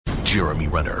Jeremy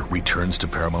Renner returns to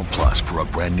Paramount Plus for a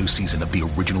brand new season of the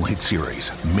original hit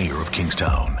series, Mayor of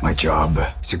Kingstown. My job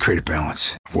is to create a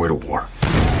balance, avoid a war.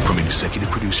 From executive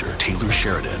producer Taylor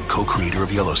Sheridan, co-creator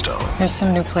of Yellowstone. There's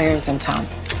some new players in town,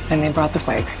 and they brought the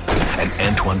plague. And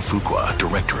Antoine Fuqua,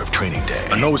 director of Training Day.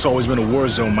 I know it's always been a war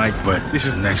zone, Mike, but this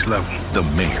is next level. The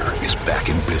Mayor is back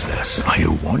in business. Are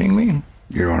you warning me?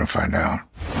 You don't want to find out.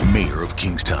 Mayor of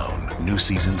Kingstown. New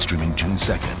season streaming June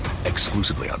 2nd,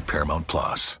 exclusively on Paramount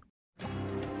Plus.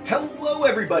 Hello,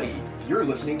 everybody! You're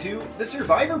listening to The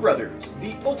Survivor Brothers,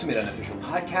 the ultimate unofficial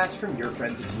podcast from your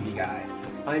friends at TV Guide.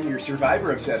 I'm your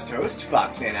Survivor-obsessed host,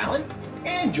 Fox Van Allen,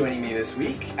 and joining me this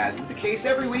week, as is the case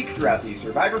every week throughout the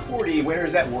Survivor 40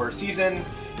 Winners at War season,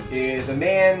 is a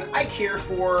man I care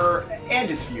for and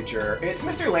his future. It's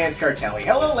Mr. Lance Cartelli.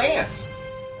 Hello, Lance!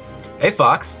 Hey,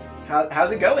 Fox.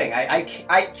 How's it going?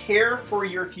 I care for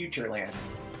your future, Lance.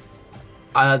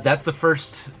 That's the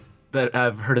first that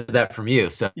I've heard of that from you,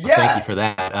 so Yeah. Thank you for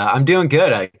that. I'm doing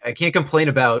good. I can't complain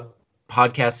about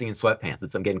podcasting in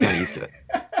sweatpants. I'm getting kind of used to it.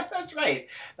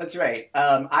 That's right.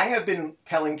 I have been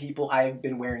telling people I've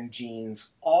been wearing jeans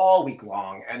all week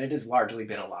long, and it has largely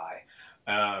been a lie.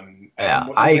 I'm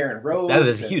wearing robes. That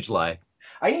is a huge lie.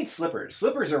 I need slippers.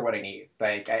 Slippers are what I need.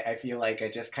 Like, I feel like I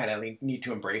just kind of need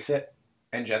to embrace it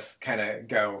and just kind of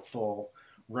go full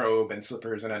robe and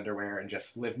slippers and underwear and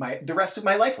just live the rest of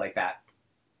my life like that.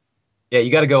 Yeah, you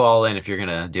got to go all in if you're going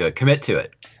to do it. Commit to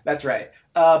it. That's right.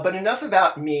 But enough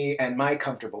about me and my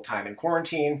comfortable time in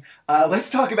quarantine. Let's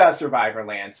talk about Survivor,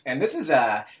 Lance. And this is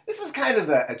kind of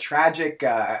a tragic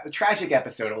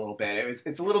episode a little bit.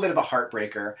 It's a little bit of a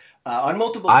heartbreaker on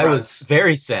multiple fronts. I was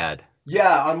very sad.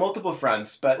 Yeah, on multiple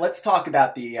fronts. But let's talk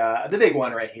about the big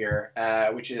one right here,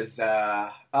 which is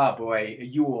Yul.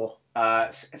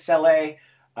 Sele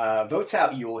votes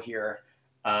out Yul here.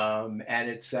 And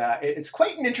it's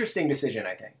quite an interesting decision,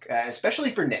 I think,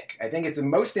 especially for Nick. I think it's the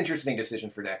most interesting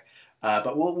decision for Nick.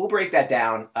 But we'll break that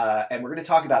down, and we're going to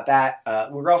talk about that.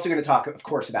 We're also going to talk, of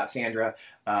course, about Sandra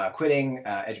quitting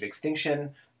Edge of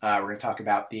Extinction. We're going to talk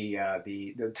about the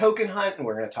token hunt, and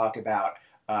we're going to talk about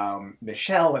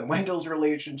Michelle and Wendell's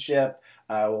relationship.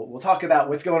 We'll talk about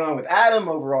what's going on with Adam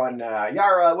over on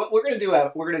Yara. We're going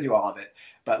to do all of it.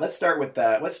 But let's start with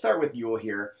Yul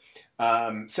here.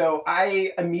 So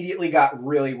I immediately got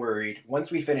really worried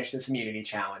once we finished this immunity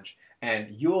challenge,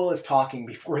 and Yul is talking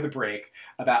before the break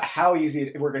about how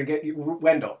easy we're going to get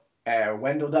Wendell.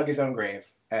 Wendell dug his own grave,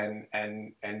 and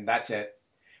that's it.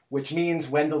 Which means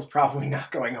Wendell's probably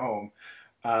not going home.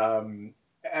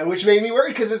 Which made me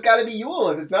worried because it's got to be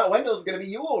Yul. If it's not Wendell, it's going to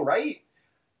be Yul, right?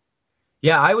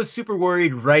 Yeah, I was super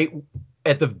worried right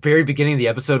at the very beginning of the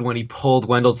episode when he pulled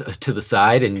Wendell to the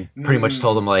side and pretty much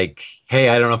told him, like, hey,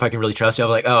 I don't know if I can really trust you. I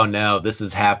was like, oh, no, this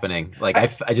is happening. Like,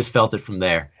 I just felt it from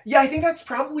there. Yeah, I think that's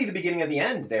probably the beginning of the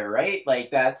end there, right? Like,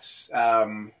 that's,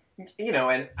 Wendell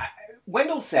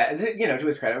says, to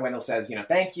his credit, Wendell says,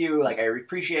 thank you. Like, I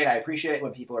appreciate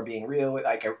when people are being real.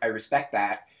 Like, I respect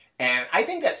that. And I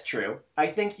think that's true. I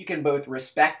think you can both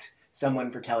respect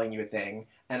someone for telling you a thing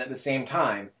and at the same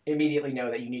time immediately know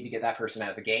that you need to get that person out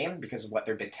of the game because of what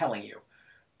they've been telling you.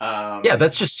 Yeah,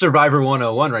 that's just Survivor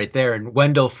 101 right there. And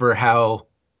Wendell, for how,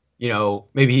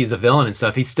 maybe he's a villain and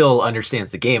stuff, he still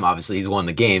understands the game. Obviously, he's won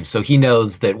the game. So he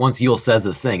knows that once Yul says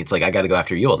this thing, it's like, I got to go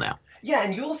after Yul now. Yeah,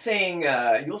 and Yul saying,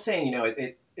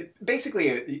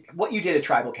 basically, what you did at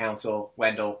Tribal Council,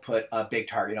 Wendell, put a big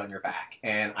target on your back.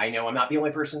 And I know I'm not the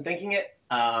only person thinking it.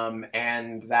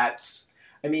 And that's,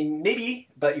 maybe,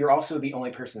 but you're also the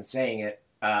only person saying it,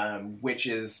 which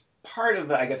is part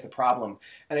of, I guess, the problem.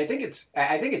 And I think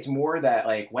it's more that,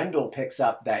 like, Wendell picks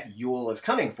up that Yul is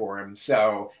coming for him,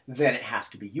 so then it has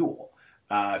to be Yul.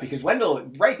 Because Wendell,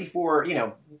 right before,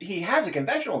 he has a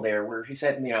confessional there where he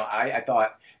said, I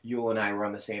thought Yul and I were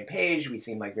on the same page. We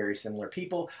seem like very similar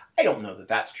people. I don't know that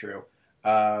that's true.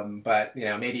 But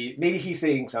maybe he's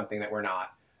saying something that we're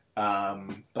not.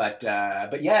 But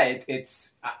yeah,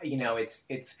 it's and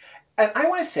I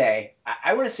want to say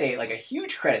like a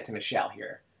huge credit to Michelle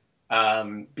here.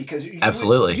 Because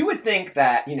absolutely, you would think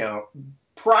that,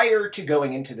 prior to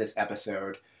going into this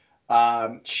episode,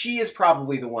 she is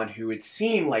probably the one who would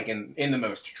seem like in the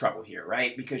most trouble here,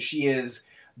 right? Because she is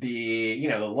the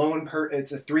lone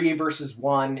it's a 3 versus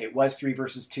 1. It was 3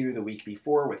 versus 2 the week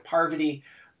before with Parvati.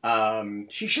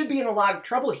 She should be in a lot of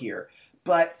trouble here.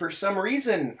 But for some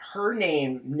reason, her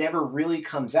name never really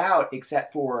comes out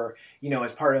except for,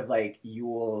 as part of, like,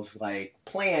 Yul's, like,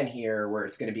 plan here where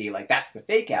it's going to be, like, that's the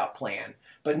fake-out plan.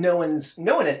 But no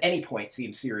one at any point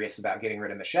seems serious about getting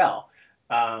rid of Michelle.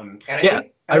 I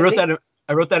wrote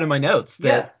that in my notes,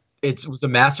 that it was a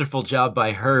masterful job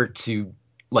by her to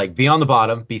like be on the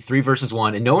bottom, be 3 versus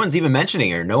 1, and no one's even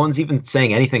mentioning her. No one's even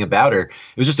saying anything about her.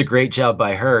 It was just a great job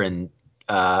by her, and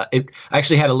I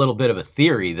actually had a little bit of a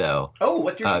theory though. Oh,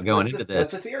 going into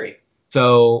this? What's the theory?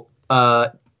 So,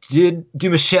 do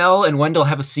Michelle and Wendell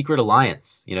have a secret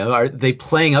alliance? You know, are they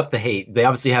playing up the hate? They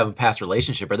obviously have a past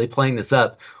relationship. Are they playing this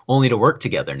up only to work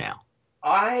together now?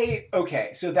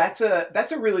 Okay, so that's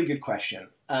a really good question.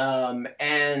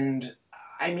 And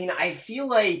I mean, I feel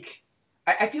like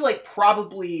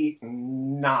probably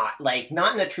not, like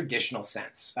not in a traditional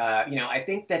sense. I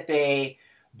think that they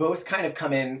both kind of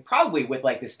come in probably with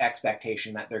like this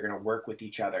expectation that they're going to work with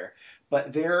each other,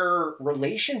 but their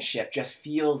relationship just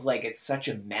feels like it's such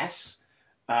a mess,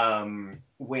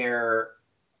 where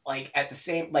like at the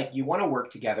same, like you want to work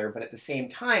together, but at the same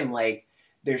time, like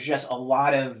there's just a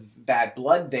lot of bad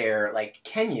blood there. Like,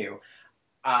 can you?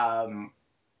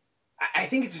 I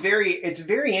think it's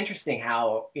very interesting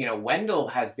how, Wendell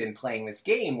has been playing this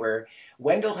game where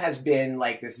Wendell has been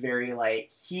like this very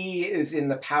like he is in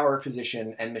the power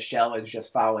position and Michelle is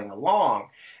just following along.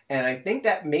 And I think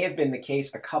that may have been the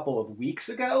case a couple of weeks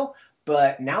ago,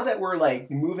 but now that we're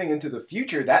like moving into the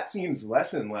future, that seems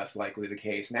less and less likely the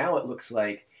case. Now it looks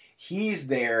like he's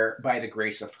there by the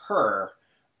grace of her.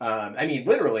 I mean,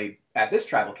 literally at this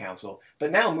tribal council,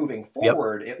 but now moving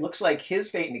forward, It looks like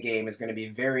his fate in the game is going to be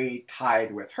very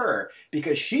tied with her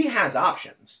because she has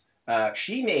options.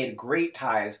 She made great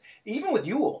ties, even with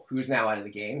Yul, who's now out of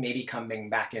the game, maybe coming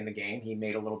back in the game. He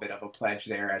made a little bit of a pledge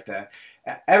there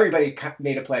everybody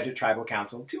made a pledge at tribal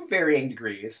council to varying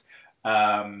degrees,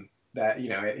 that,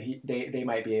 they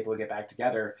might be able to get back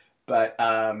together. But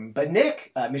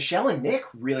Nick, Michelle and Nick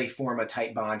really form a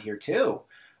tight bond here too.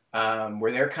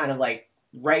 Where they're kind of like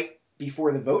right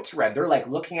before the vote's read, they're like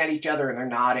looking at each other and they're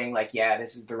nodding like, yeah,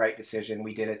 this is the right decision.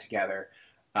 We did it together.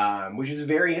 Which is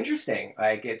very interesting.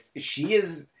 Like she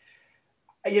is,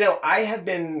 I have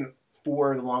been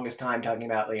for the longest time talking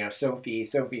about,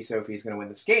 Sophie's going to win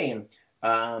this game.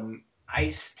 I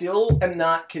still am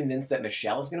not convinced that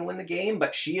Michelle is going to win the game,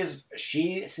 but she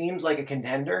seems like a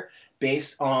contender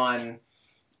based on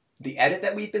the edit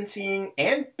that we've been seeing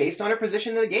and based on her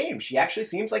position in the game. She actually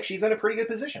seems like she's in a pretty good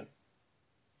position.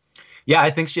 Yeah, I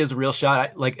think she has a real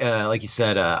shot. Like you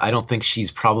said, I don't think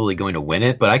she's probably going to win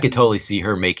it, but I could totally see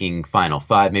her making Final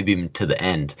Five, maybe even to the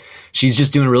end. She's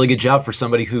just doing a really good job for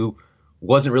somebody who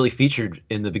wasn't really featured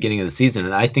in the beginning of the season.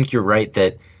 And I think you're right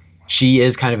that she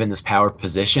is kind of in this power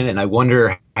position. And I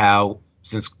wonder how,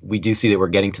 since we do see that we're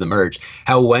getting to the merge,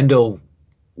 how Wendell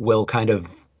will kind of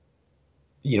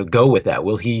go with that.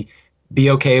 Will he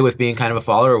be okay with being kind of a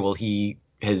follower, or will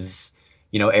his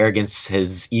arrogance,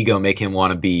 his ego make him want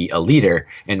to be a leader,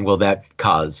 and will that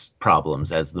cause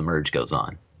problems as the merge goes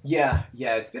on? Yeah,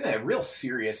 it's been a real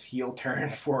serious heel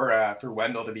turn for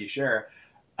Wendell, to be sure.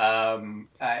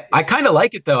 I kind of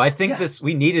like it though. I think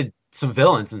we needed some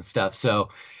villains and stuff. So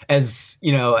as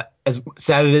as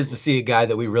sad it is to see a guy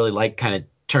that we really like kind of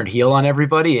turn heel on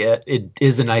everybody, it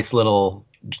is a nice little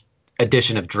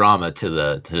addition of drama to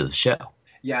the show.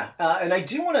 Yeah, and I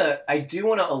do want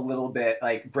to a little bit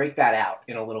like break that out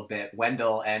in a little bit,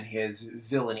 Wendell and his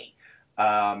villainy,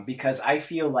 because I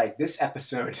feel like this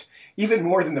episode, even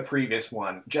more than the previous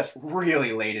one, just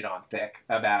really laid it on thick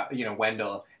about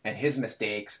Wendell and his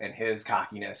mistakes and his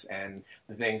cockiness and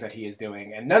the things that he is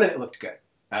doing, and none of it looked good,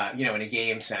 in a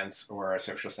game sense or a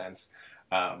social sense.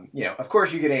 Of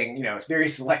course you're getting it's very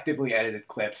selectively edited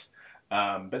clips,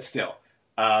 but still.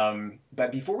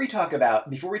 But before we talk about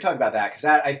that, because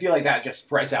I feel like that just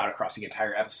spreads out across the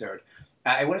entire episode,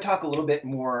 I want to talk a little bit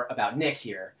more about Nick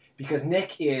here, because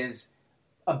Nick is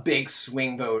a big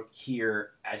swing vote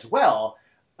here as well.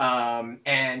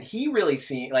 And he really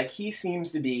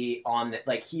seems to be on the,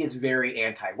 like, he is very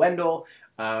anti-Wendell.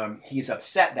 He's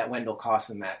upset that Wendell cost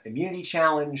him that immunity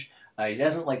challenge. He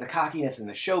doesn't like the cockiness and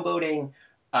the showboating.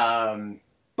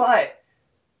 But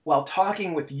while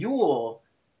talking with Yul,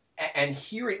 and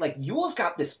hearing, like, Yul's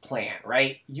got this plan,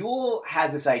 right? Yul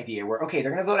has this idea where, okay,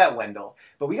 they're going to vote out Wendell,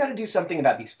 but we got to do something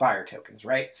about these fire tokens,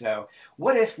 right? So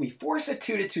what if we force a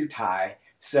 2-2 tie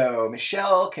so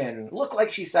Michelle can look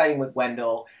like she's siding with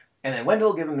Wendell, and then Wendell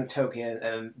will give him the token,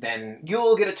 and then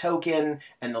Yul get a token,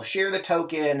 and they'll share the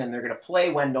token, and they're going to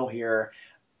play Wendell here.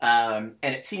 And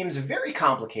it seems very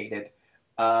complicated,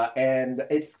 and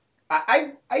it's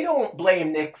I don't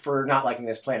blame Nick for not liking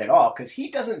this plan at all, because he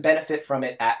doesn't benefit from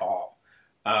it at all.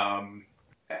 And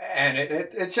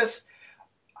it's just,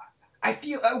 I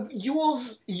feel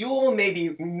Yul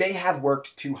may have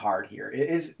worked too hard here.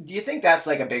 Do you think that's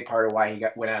like a big part of why he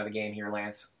went out of the game here,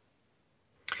 Lance?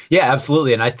 Yeah,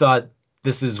 absolutely. And I thought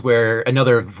this is where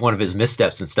another one of his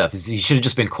missteps and stuff is he should have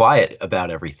just been quiet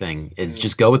about everything. Is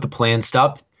just go with the plan.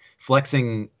 Stop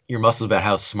flexing your muscles about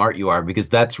how smart you are, because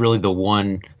that's really the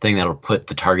one thing that'll put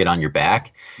the target on your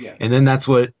back. Yeah. And then that's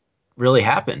what really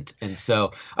happened. And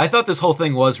so I thought this whole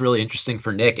thing was really interesting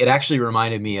for Nick. It actually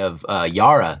reminded me of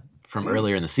Yara from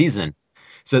earlier in the season.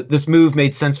 So this move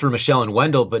made sense for Michelle and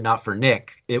Wendell, but not for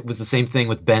Nick. It was the same thing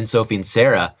with Ben, Sophie, and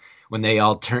Sarah when they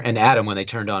all and Adam when they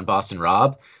turned on Boston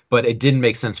Rob. But it didn't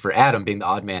make sense for Adam being the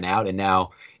odd man out, and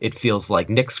now it feels like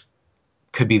Nick's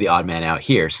could be the odd man out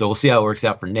here. So we'll see how it works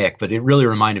out for Nick. But it really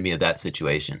reminded me of that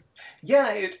situation.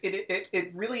 Yeah,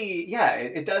 it really, yeah,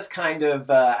 it does kind of.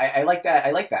 I like that.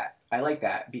 I like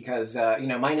that because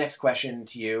my next question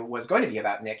to you was going to be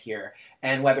about Nick here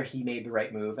and whether he made the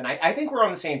right move. And I think we're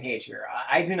on the same page here.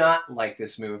 I do not like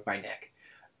this move by Nick.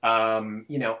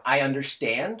 I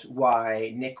understand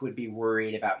why Nick would be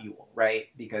worried about Yul, right?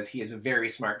 Because he is a very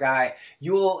smart guy.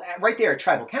 Yul, right there at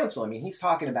Tribal Council, I mean, he's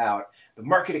talking about the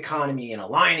market economy and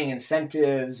aligning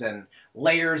incentives and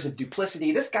layers of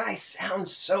duplicity. This guy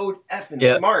sounds so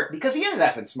effing smart because he is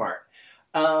effing smart.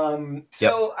 It's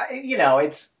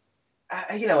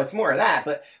more of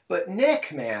that. But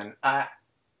Nick, man, I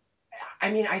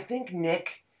think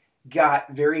Nick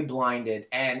got very blinded,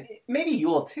 and maybe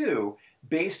Yul too,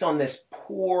 based on this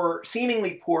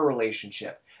seemingly poor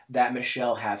relationship that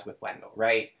Michelle has with Wendell,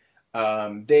 right?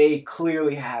 They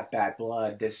clearly have bad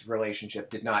blood. This relationship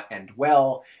did not end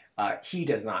well. He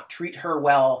does not treat her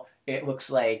well. It looks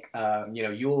like,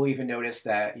 Yul even noticed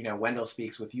that, Wendell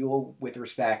speaks with Yul with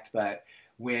respect, but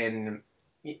when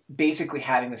basically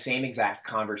having the same exact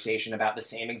conversation about the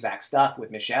same exact stuff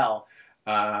with Michelle,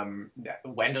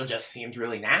 Wendell just seems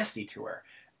really nasty to her.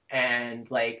 And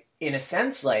in a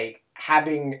sense,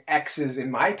 having exes in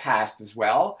my past as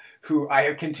well, who I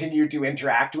have continued to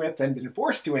interact with and been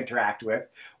forced to interact with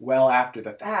well after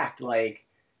the fact, I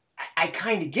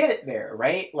kind of get it there,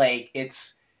 right?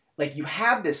 It's you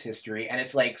have this history and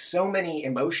it's so many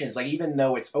emotions, even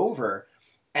though it's over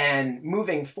and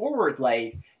moving forward,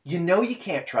 you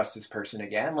can't trust this person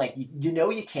again.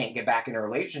 You can't get back in a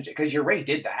relationship because you already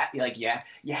did that.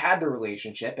 You had the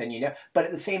relationship and but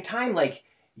at the same time, when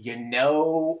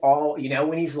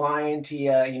he's lying to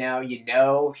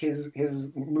you,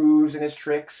 his moves and his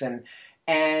tricks and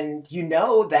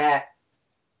that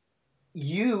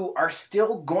you are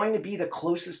still going to be the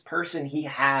closest person he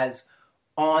has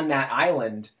on that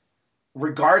island,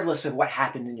 regardless of what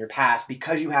happened in your past,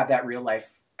 because you have that real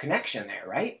life connection there,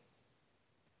 right?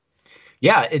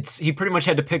 Yeah, he pretty much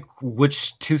had to pick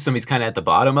which twosome he's kind of at the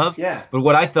bottom of. Yeah. But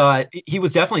what I thought, he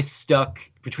was definitely stuck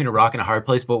between a rock and a hard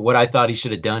place. But what I thought he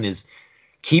should have done is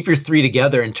keep your three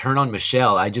together and turn on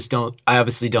Michelle. I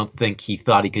obviously don't think he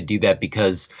thought he could do that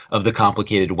because of the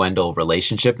complicated Wendell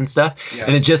relationship and stuff. Yeah.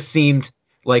 And it just seemed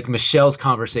like Michelle's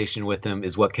conversation with him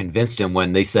is what convinced him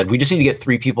when they said, we just need to get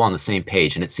three people on the same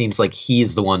page. And it seems like he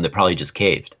is the one that probably just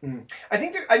caved. I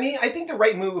think the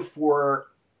right move for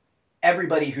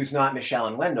everybody who's not Michelle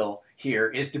and Wendell here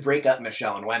is to break up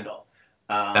Michelle and Wendell.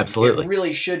 Absolutely. It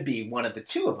really should be one of the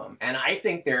two of them. And I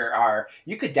think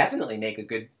you could definitely make a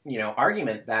good,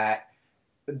 argument that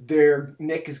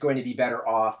Nick is going to be better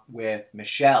off with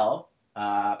Michelle,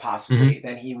 possibly,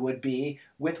 than he would be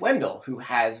with Wendell, who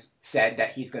has said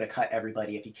that he's going to cut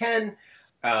everybody if he can.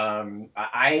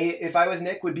 If I was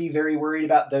Nick, would be very worried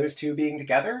about those two being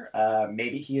together.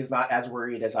 Maybe he is not as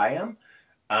worried as I am.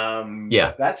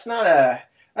 That's not a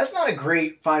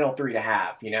great final three to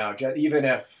have, even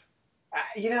if,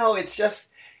 it's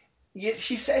just,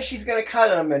 she says she's going to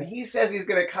cut him and he says he's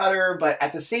going to cut her. But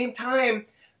at the same time,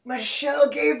 Michelle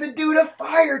gave the dude a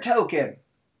fire token.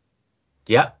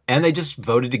 Yeah. And they just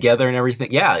voted together and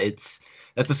everything. Yeah.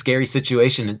 That's a scary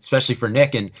situation, especially for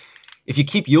Nick. And if you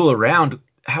keep Yul around,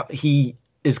 he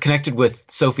is connected with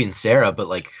Sophie and Sarah, but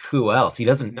who else? He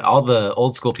doesn't, all the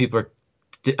old school people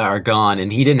are gone,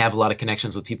 and he didn't have a lot of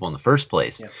connections with people in the first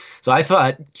place. Yeah. So I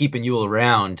thought keeping Yul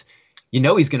around,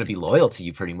 he's going to be loyal to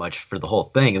you pretty much for the whole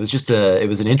thing. It was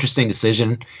an interesting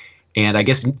decision. And I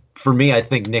guess for me, I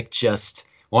think Nick just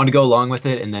wanted to go along with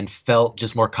it and then felt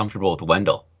just more comfortable with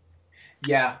Wendell.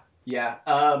 Yeah. Yeah.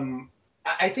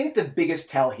 I think the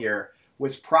biggest tell here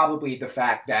was probably the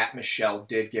fact that Michelle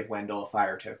did give Wendell a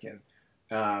fire token.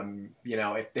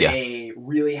 If they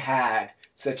really had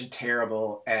such a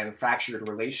terrible and fractured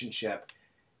relationship,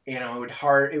 it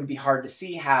would be hard to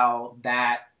see how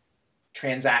that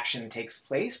transaction takes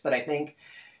place. But I think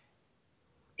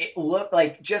it looked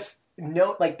like just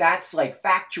no, like that's like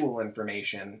factual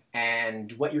information,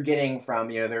 and what you're getting from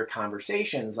their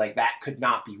conversations, like that could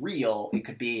not be real. It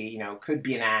could be could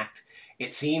be an act.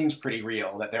 It seems pretty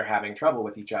real that they're having trouble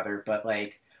with each other, but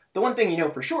like the one thing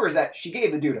for sure is that she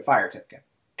gave the dude a fire ticket,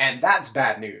 and that's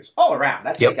bad news all around.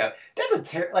 That's like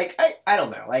I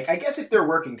don't know. Like I guess if they're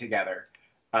working together,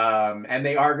 and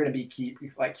they are going to be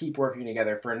keep working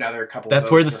together for another couple. That's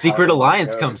where the secret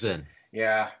alliance comes in.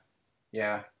 Yeah,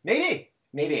 maybe.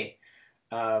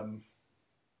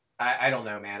 I don't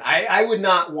know, man. I would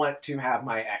not want to have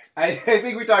my ex. I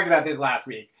think we talked about this last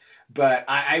week, but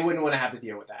I wouldn't want to have to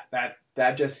deal with that.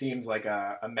 That just seems like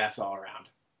a mess all around.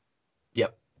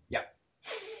 Yep. Yep.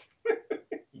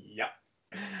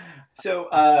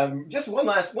 So, just one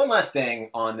last thing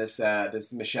on this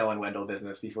Michelle and Wendell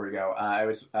business before we go. I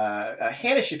was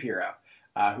Hannah Shapiro,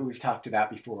 who we've talked about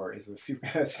before, is a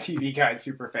TV Guide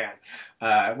super fan.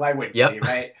 Why wouldn't you be,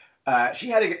 right? She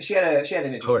had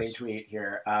an interesting tweet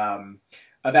here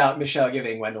about Michelle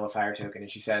giving Wendell a fire token,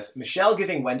 and she says, "Michelle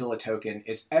giving Wendell a token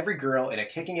is every girl in a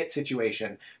kicking it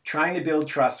situation trying to build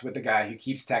trust with the guy who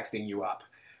keeps texting you up."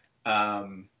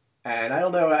 And I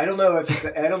don't know if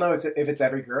it's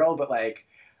every girl, but like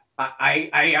I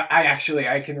actually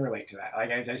can relate to that. Like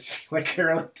I just can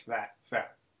relate to that. So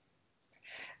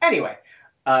anyway.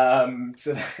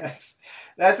 So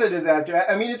that's a disaster.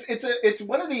 I mean, it's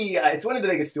one of the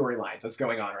biggest storylines that's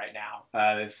going on right now.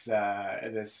 This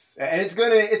and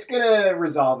it's gonna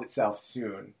resolve itself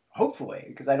soon, hopefully,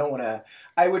 because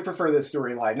I would prefer this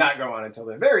storyline not go on until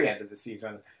the very end of the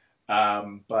season.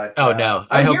 But no,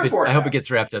 I hope it gets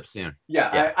wrapped up soon.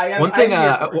 Yeah. I am. One thing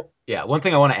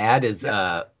I want to add is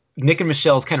Nick and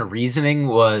Michelle's kind of reasoning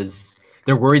was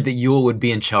they're worried that Yul would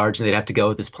be in charge and they'd have to go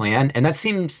with this plan, and that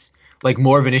seems like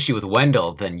more of an issue with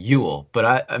Wendell than Yul,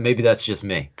 but maybe that's just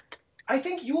me. I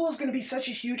think Yul is going to be such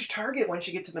a huge target once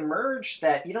you get to the merge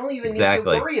that you don't even need to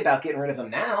worry about getting rid of him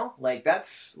now. Like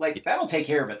that'll take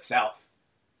care of itself.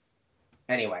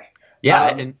 Anyway.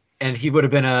 Yeah, and he would have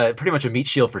been pretty much a meat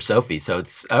shield for Sophie. So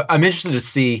I'm interested to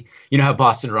see how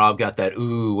Boston Rob got that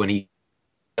ooh when he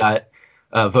got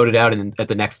voted out at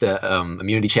the next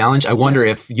immunity challenge. I wonder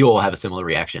if Yul will have a similar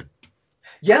reaction.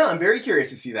 Yeah, I'm very curious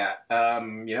to see that.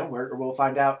 We'll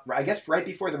find out, I guess, right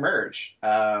before the merge,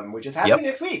 which is happening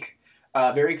next week.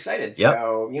 Very excited. Yep.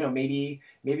 So, maybe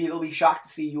they'll be shocked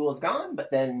to see Yul is gone, but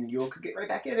then Yul could get right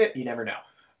back in it. You never know.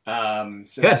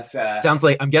 So good. That's sounds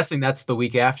like, I'm guessing that's the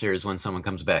week after is when someone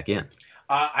comes back in.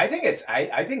 I think it's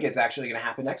actually going to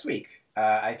happen next week.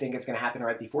 I think it's going to happen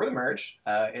right before the merge.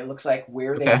 It looks like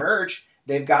where they merge,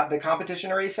 they've got the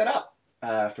competition already set up.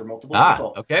 For multiple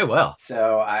people. Okay, well.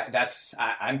 So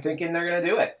I'm thinking they're going to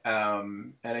do it.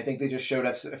 And I think they just showed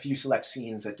us a few select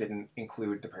scenes that didn't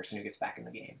include the person who gets back in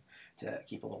the game to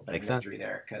keep a little bit of mystery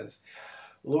there. Because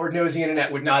Lord knows the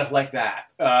internet would not have liked that.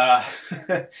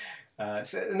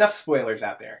 So enough spoilers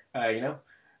out there,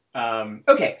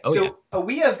 Okay,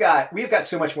 we have got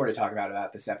so much more to talk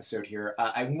about this episode here.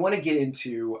 I want to get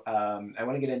into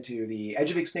the Edge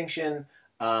of Extinction.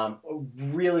 Some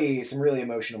really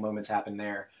emotional moments happen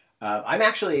there.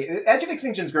 Edge of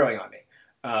Extinction's growing on me.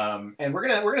 And we're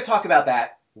gonna talk about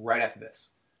that right after this.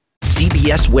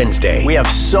 CBS Wednesday. We have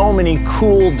so many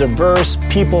cool, diverse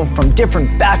people from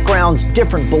different backgrounds,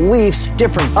 different beliefs,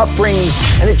 different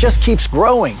upbringings, and it just keeps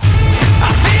growing.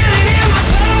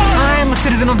 I'm a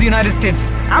citizen of the United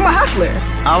States. I'm a hustler.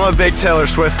 I'm a big Taylor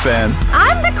Swift fan.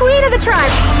 I'm the queen of the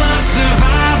tribe.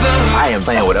 I am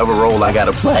playing whatever role I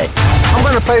gotta play. I'm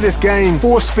gonna play this game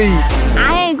full speed.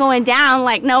 I ain't going down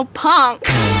like no punk.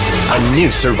 A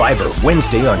new Survivor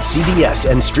Wednesday on CBS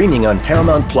and streaming on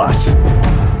Paramount Plus.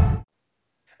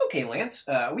 Okay, Lance,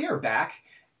 we are back,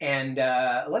 and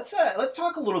let's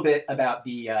talk a little bit about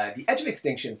the Edge of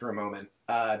Extinction for a moment,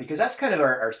 because that's kind of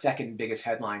our second biggest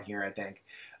headline here, I think,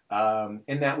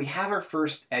 in that we have our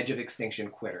first Edge of Extinction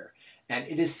quitter, and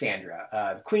it is Sandra,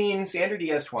 the Queen, Sandra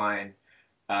Diaz-Twine.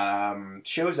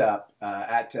 Shows up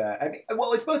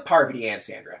it's both Parvati and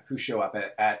Sandra who show up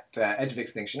at Edge of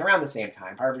Extinction around the same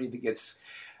time. Parvati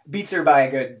beats her by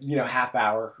a good half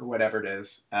hour or whatever it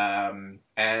is,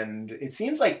 and it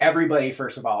seems like everybody,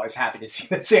 first of all, is happy to see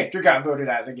that Sandra got voted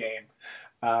out of the game.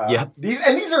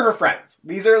 These are her friends.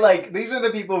 These are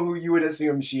the people who you would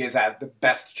assume she has had the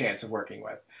best chance of working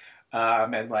with. Well,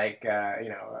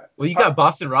 you got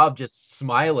Boston Rob just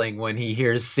smiling when he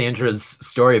hears Sandra's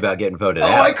story about getting voted out.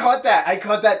 Oh, I caught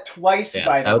that twice, by the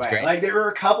way. That was great. Like, there were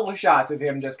a couple of shots of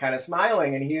him just kind of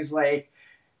smiling, and he's like,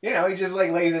 he just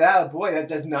like lays it out. Boy, that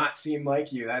does not seem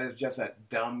like you. That is just a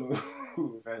dumb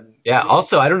move. And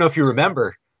also, I don't know if you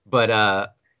remember,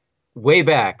 but way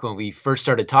back when we first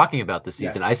started talking about the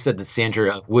season, I said that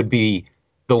Sandra would be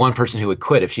the one person who would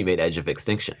quit if she made Edge of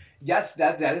Extinction. Yes,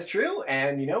 that is true,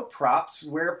 and props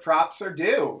where props are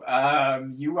due.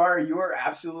 You are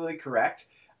absolutely correct.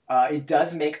 It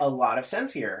does make a lot of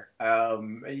sense here.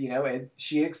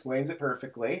 She explains it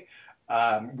perfectly.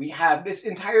 We have this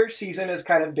entire season has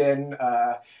kind of been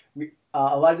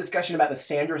a lot of discussion about the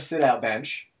Sandra sit-out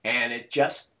bench, and it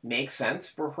just makes sense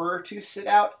for her to sit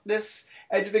out this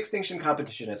Edge of Extinction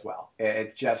competition as well.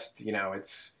 It just,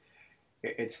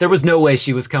 there was no way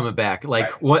she was coming back.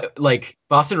 Like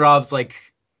Boston Rob's like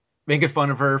making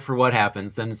fun of her for what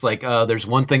happens. Then it's like, there's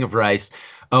one thing of rice.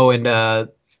 Oh, and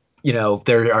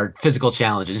there are physical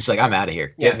challenges. And she's like, I'm out of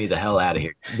here. Get me the hell out of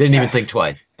here. Didn't even think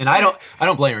twice. And I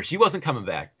don't blame her. She wasn't coming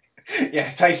back. Yeah,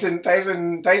 Tyson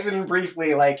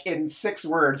briefly, like in 6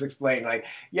 words, explained like,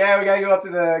 yeah, we gotta go up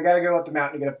the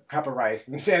mountain to get a cup of rice.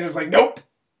 And Sandra's like, nope.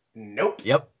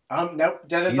 Yep. Nope.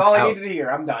 That's all I needed to hear.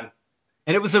 I'm done.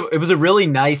 And it was a really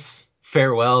nice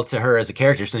farewell to her as a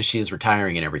character since she is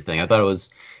retiring and everything. I thought it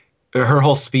was her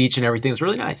whole speech and everything was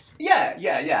really nice. Yeah.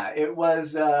 It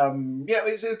was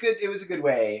it was a good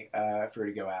way for her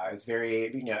to go out. It's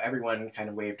very everyone kind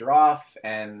of waved her off,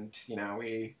 and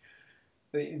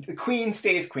the queen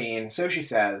stays queen, so she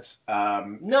says.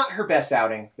 Not her best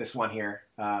outing, this one here.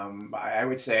 I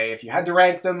would say if you had to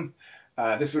rank them,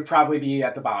 this would probably be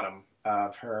at the bottom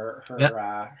of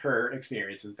her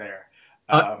experiences there.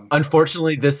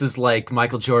 Unfortunately, this is like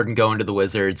Michael Jordan going to the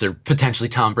Wizards or potentially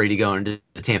Tom Brady going to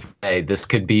Tampa Bay. This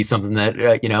could be something that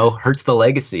hurts the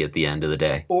legacy at the end of the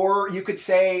day. Or you could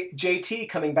say JT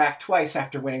coming back twice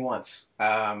after winning once.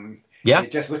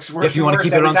 It just looks worse. If you want to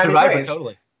keep it on Survivor,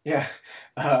 totally. Yeah,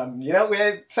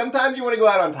 sometimes you want to go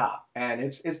out on top, and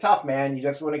it's tough, man. You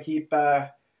just want to keep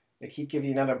giving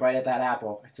you another bite at that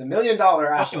apple. It's $1 million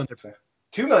apple. It's a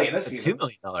 $2 million this season. $2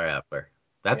 million apple.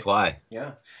 That's why.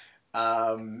 Yeah.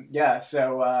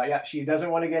 She doesn't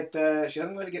want to get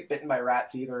bitten by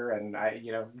rats either, and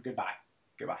goodbye.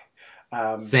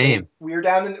 Same. So we're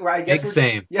down in where I guess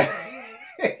same. Yeah,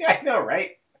 I know,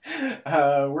 right?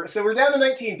 We're down to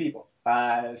 19 people.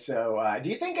 Do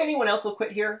you think anyone else will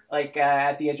quit here, like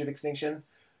at the Edge of Extinction?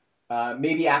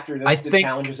 Maybe after the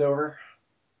challenge is over.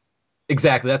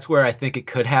 Exactly, that's where I think it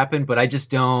could happen, but I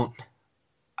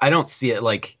don't see it.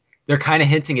 Like they're kind of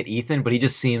hinting at Ethan, but he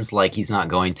just seems like he's not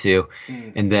going to.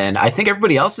 And then I think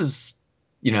everybody else is,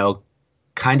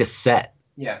 kind of set.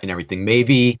 Yeah. And everything.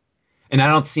 Maybe, and I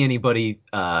don't see anybody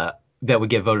that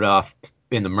would get voted off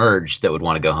in the merge that would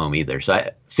want to go home either. So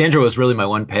Sandra was really my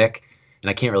one pick. And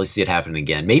I can't really see it happening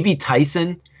again. Maybe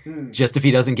Tyson, just if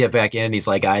he doesn't get back in, he's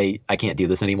like, I can't do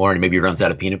this anymore, and maybe he runs out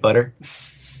of peanut butter.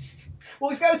 Well,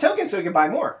 he's got a token, so he can buy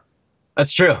more.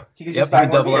 That's true. He can just buy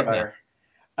more peanut butter.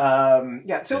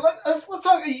 So let's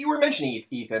talk. You were mentioning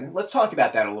Ethan. Let's talk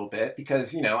about that a little bit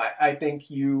because I think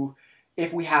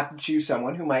if we have to choose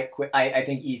someone who might quit, I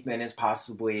think Ethan is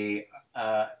possibly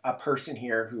a person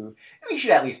here who we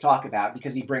should at least talk about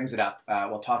because he brings it up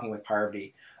while talking with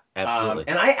Parvati. Absolutely.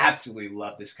 And I absolutely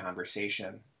love this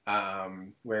conversation.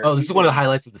 This is one of the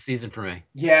highlights of the season for me.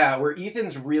 Yeah, where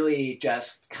Ethan's really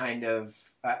just kind of,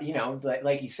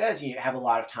 like he says, you have a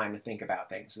lot of time to think about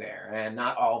things there. And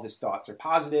not all of his thoughts are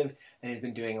positive. And he's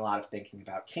been doing a lot of thinking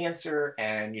about cancer.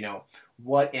 And,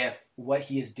 what if what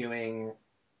he is doing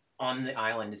on the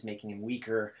island is making him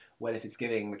weaker? What if it's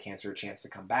giving the cancer a chance to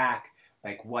come back?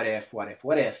 Like, what if?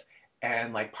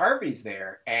 And like Parvati's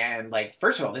there, and like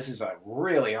first of all, this is a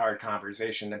really hard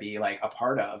conversation to be like a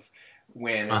part of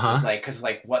when it's just like because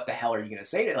like what the hell are you gonna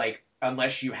say to like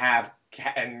unless you have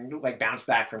and like bounce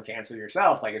back from cancer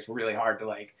yourself, like it's really hard to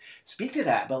like speak to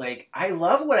that. But like I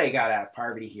love what I got out of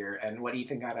Parvati here and what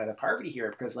Ethan got out of Parvati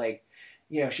here because like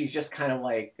she's just kind of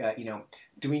like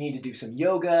do we need to do some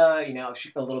yoga?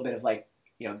 A little bit of like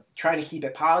trying to keep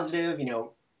it positive.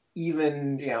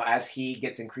 Even, as he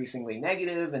gets increasingly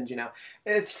negative and,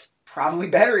 it's probably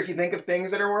better if you think of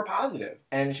things that are more positive.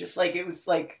 And it's just like, it was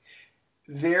like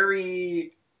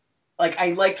very, like,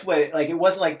 I liked it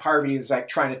wasn't like Parvati was like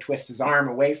trying to twist his arm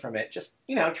away from it. Just,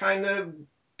 trying to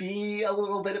be a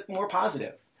little bit more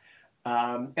positive.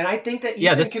 And I think that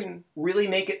Ethan can really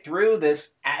make it through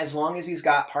this as long as he's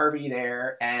got Parvati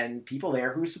there and people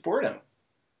there who support him.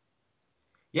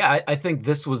 Yeah, I think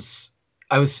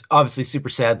I was obviously super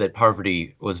sad that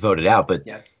Parvati was voted out, but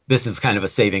this is kind of a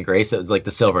saving grace. It was like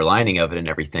the silver lining of it and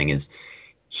everything is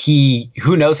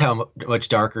who knows how much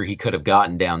darker he could have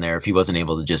gotten down there if he wasn't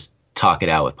able to just talk it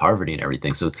out with Parvati and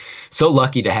everything. So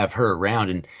lucky to have her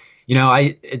around. And,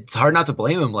 it's hard not to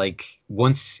blame him. Like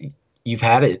once you've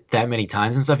had it that many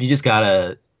times and stuff, you just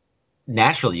gotta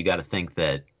think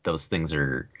that those things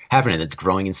are happening that's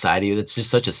growing inside of you. It's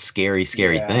just such a scary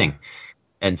Yeah. thing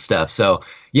and stuff. So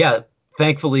yeah,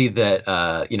 thankfully that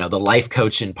the life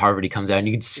coach in Parvati comes out and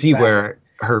you can see Exactly. where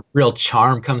her real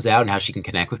charm comes out and how she can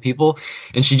connect with people,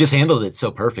 and she just handled it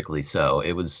so perfectly. So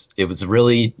it was a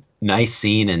really nice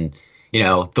scene, and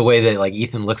the way that like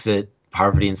Ethan looks at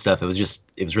Parvati and stuff, it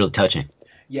was really touching.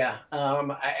 Yeah,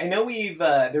 I know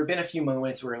there have been a few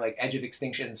moments where like Edge of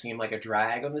Extinction seemed like a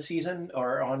drag on the season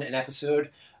or on an episode,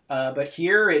 but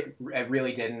here it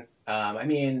really didn't. I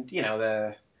mean,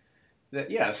 the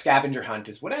scavenger hunt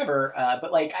is whatever,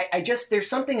 but like I just there's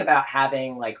something about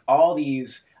having like all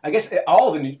these, I guess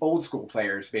all the old school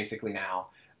players basically now,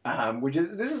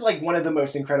 this is like one of the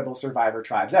most incredible Survivor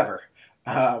tribes ever.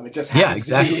 It just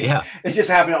happens it just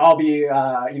happened to all be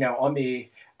on the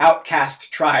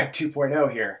Outcast Tribe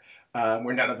 2.0 here,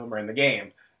 where none of them are in the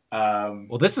game.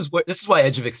 Well, this is why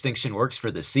Edge of Extinction works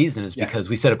for this season, is because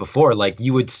we said it before, like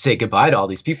you would say goodbye to all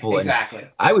these people. Exactly.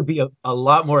 And I would be a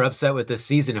lot more upset with this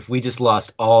season if we just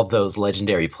lost all those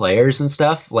legendary players and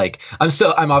stuff. Like I'm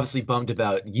obviously bummed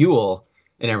about Yule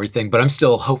and everything, but I'm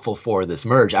still hopeful for this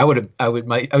merge. I would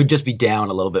just be down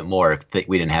a little bit more if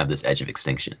we didn't have this Edge of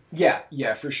Extinction.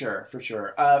 Yeah, for sure.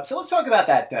 So let's talk about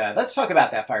that. Let's talk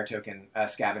about that fire token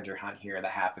scavenger hunt here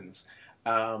that happens,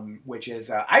 which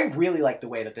is I really like the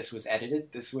way that this was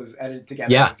edited. This was edited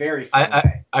together in a very fun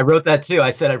way. I wrote that too. I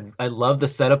said I love the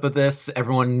setup of this.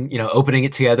 Everyone opening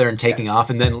it together and taking off,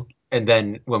 and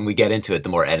then when we get into it, the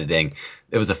more editing.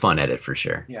 It was a fun edit for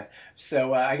sure. Yeah.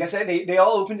 So I guess they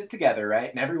all opened it together, right?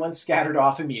 And everyone scattered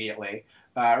off immediately.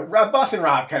 Boston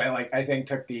Rob kind of I think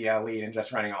took the lead in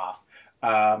just running off.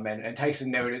 And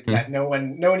Tyson noted that no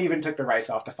one even took the rice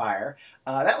off the fire.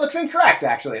 That looks incorrect,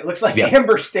 actually. It looks like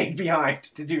Amber stayed behind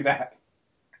to do that.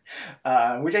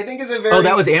 Which I think is a very... Oh,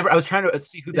 that was Amber? I was trying to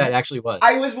see who that actually was.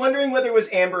 I was wondering whether it was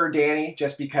Amber or Danny,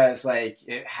 just because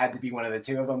it had to be one of the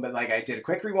two of them. But I did a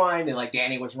quick rewind, and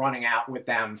Danny was running out with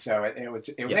them, so it was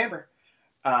Amber.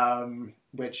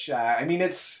 Which I mean,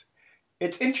 it's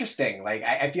interesting.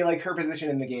 I feel like her position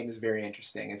in the game is very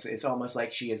interesting. It's almost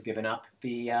like she has given up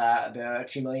the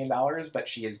 $2 million, but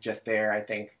she is just there, I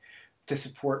think, to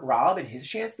support Rob and his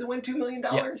chance to win $2 million.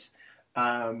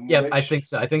 I think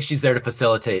so. I think she's there to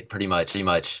facilitate pretty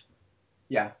much.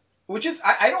 Yeah. Which is,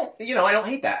 I don't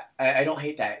hate that. I don't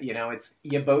hate that. It's,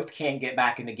 you both can't get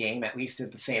back in the game, at least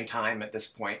at the same time at this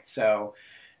point. So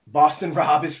Boston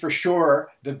Rob is for sure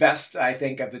the best, I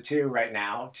think, of the two right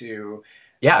now to...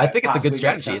 Yeah, I think it's a good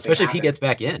strategy, especially if he gets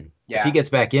back in. Yeah. If he gets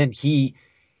back in,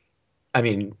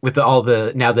 with all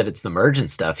the, now that it's the merge and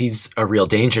stuff, he's a real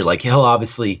danger. He'll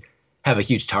obviously have a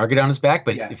huge target on his back,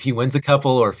 but if he wins a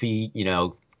couple, or if he,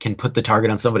 can put the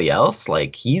target on somebody else,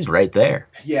 he's right there.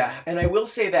 Yeah, and I will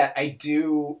say that I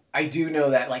do know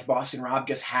that Boston Rob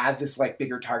just has this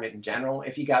bigger target in general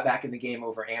if he got back in the game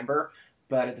over Amber,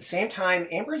 but at the same time,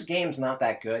 Amber's game's not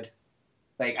that good.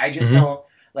 I just don't.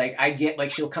 I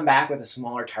get she'll come back with a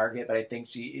smaller target, but I think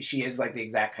she is the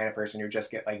exact kind of person who just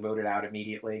get voted out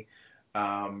immediately.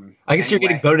 I guess you're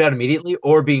getting voted out immediately,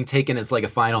 or being taken as a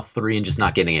final three and just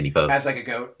not getting any votes. As a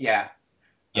goat, yeah.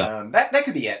 That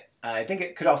could be it. I think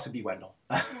it could also be Wendell.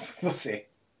 We'll see.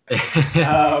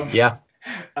 Yeah.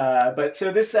 But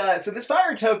so this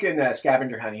fire token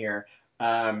scavenger hunt here.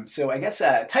 So I guess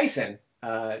Tyson,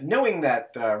 knowing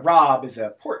that Rob is a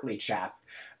portly chap,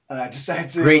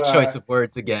 decides to... Great choice of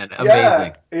words again.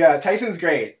 Amazing. Yeah, Tyson's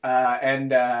great.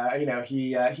 And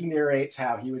he narrates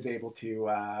how he was able to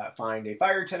find a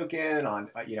fire token on,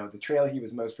 the trail he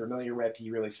was most familiar with.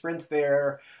 He really sprints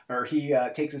there, or he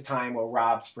takes his time while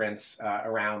Rob sprints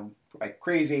around like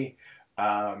crazy.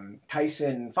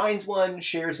 Tyson finds one,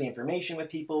 shares the information with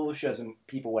people, shows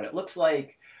people what it looks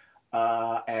like.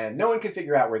 And no one can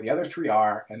figure out where the other three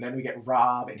are. And then we get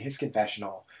Rob in his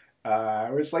confessional.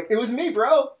 It was it was me,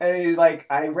 bro. And he's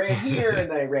I ran here,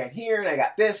 and then I ran here, and I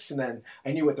got this, and then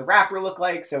I knew what the wrapper looked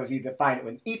like, so it was easy to find it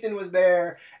when Ethan was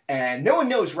there. And no one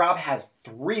knows Rob has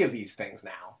 3 of these things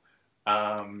now,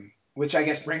 which I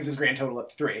guess brings his grand total up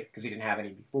to 3, because he didn't have any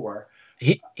before.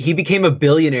 He became a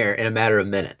billionaire in a matter of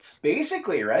minutes.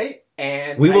 Basically, right?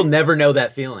 And we will never know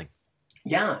that feeling.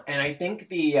 Yeah, and I think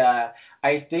the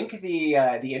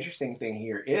interesting thing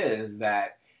here is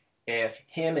that if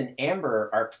him and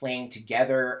Amber are playing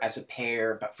together as a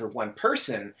pair, but for one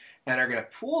person, and are going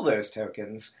to pool those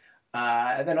tokens,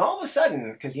 then all of a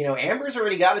sudden, because Amber's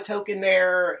already got a token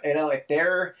there, if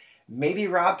they're maybe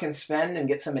Rob can spend and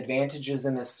get some advantages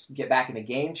in this get back in the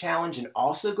game challenge, and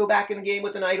also go back in the game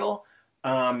with an idol.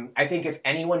 I think if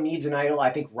anyone needs an idol, I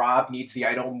think Rob needs the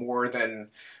idol more than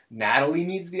Natalie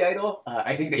needs the idol.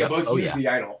 I think they both use the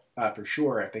idol for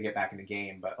sure if they get back in the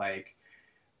game. But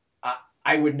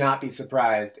I would not be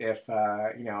surprised if,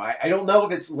 I don't know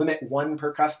if it's limit one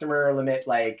per customer, limit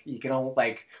you can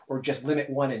only or just limit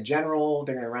one in general.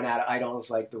 They're going to run out of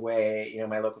items like the way,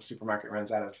 my local supermarket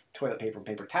runs out of toilet paper and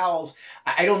paper towels.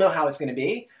 I don't know how it's going to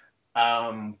be.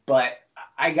 But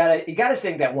you gotta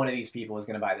think that one of these people is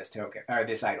going to buy this token or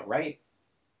this idol, right?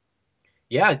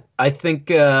 Yeah, I think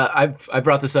I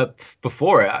brought this up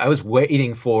before. I was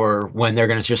waiting for when they're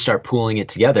going to just start pooling it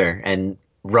together, and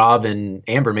Rob and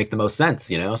Amber make the most sense,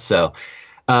 So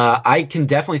I can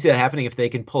definitely see that happening if they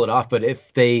can pull it off. But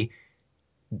if they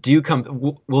do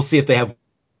come, we'll see if they have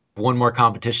one more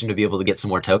competition to be able to get some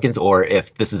more tokens, or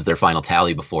if this is their final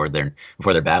tally before their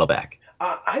battle back.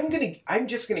 I'm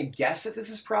just gonna guess that this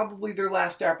is probably their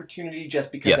last opportunity,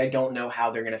 just because I don't know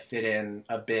how they're gonna fit in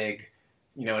a big,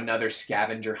 another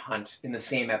scavenger hunt in the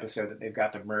same episode that they've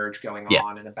got the merge going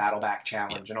on and a battle back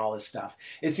challenge and all this stuff.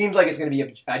 It seems like it's gonna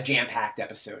be a jam-packed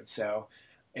episode. So,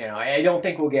 I don't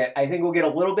think I think we'll get a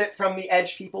little bit from the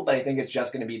Edge people, but I think it's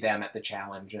just gonna be them at the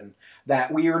challenge and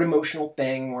that weird emotional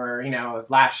thing where,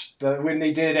 when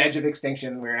they did Edge of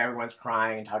Extinction, where everyone's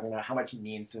crying and talking about how much it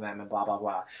means to them and blah, blah,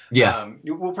 blah. Yeah.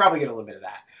 We'll probably get a little bit of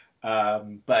that.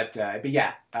 But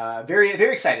yeah, very,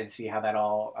 very excited to see how that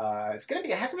all, it's going to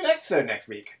be a heck of an episode next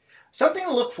week. Something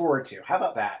to look forward to. How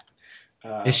about that?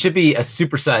 It should be a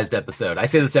supersized episode. I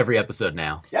say this every episode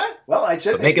now. Yeah, well, I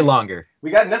should make it longer.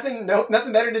 We got nothing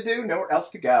better to do, nowhere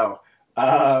else to go.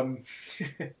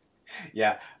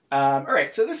 Yeah. All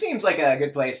right, so this seems like a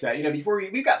good place. Before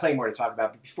we've got plenty more to talk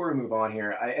about, but before we move on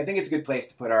here, I think it's a good place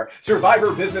to put our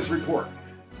Survivor Business Report,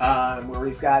 where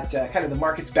we've got kind of the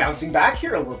markets bouncing back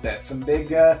here a little bit. Some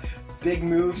big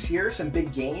moves here, some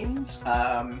big gains.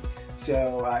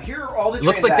 So here are all the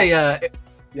looks like they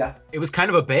yeah. It was kind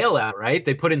of a bailout, right?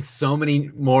 They put in so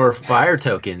many more fire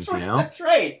tokens, That's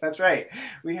right.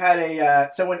 We had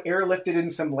someone airlifted in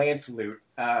some Lance loot,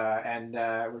 and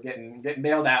we're getting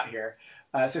mailed out here.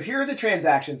 So here are the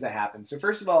transactions that happen. So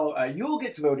first of all, Yule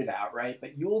gets voted out, right?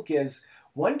 But Yule gives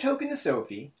 1 token to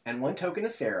Sophie and 1 token to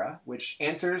Sarah, which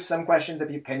answers some questions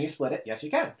can you split it? Yes, you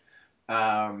can.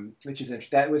 Which is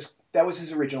interesting. That was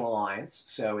his original alliance,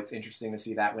 so it's interesting to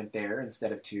see that went there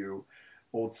instead of to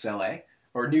old Sele.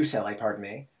 Or New Sele, pardon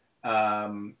me.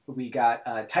 We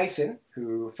got Tyson,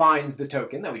 who finds the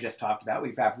token that we just talked about.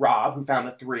 We have Rob, who found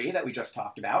the 3 that we just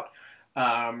talked about.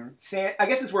 I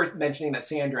guess it's worth mentioning that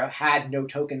Sandra had no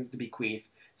tokens to bequeath,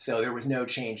 so there was no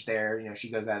change there. She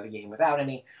goes out of the game without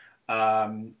any.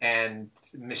 And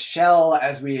Michelle,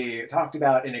 as we talked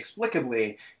about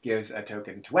inexplicably, gives a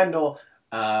token to Wendell.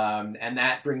 And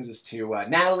that brings us to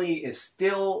Natalie is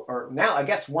still, or now I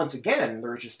guess once again, the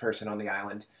richest person on the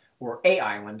island. Or a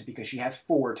island, because she has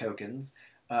 4 tokens.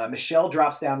 Michelle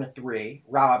drops down to 3.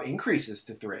 Rob increases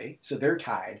to 3, so they're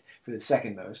tied for the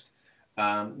second most.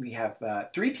 We have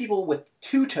 3 people with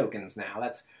 2 tokens now.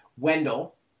 That's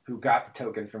Wendell, who got the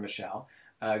token from Michelle.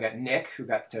 We got Nick, who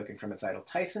got the token from his idol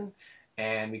Tyson.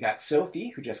 And we got Sophie,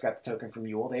 who just got the token from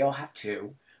Yule. They all have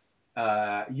 2.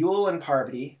 Yule and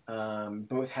Parvati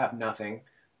both have nothing.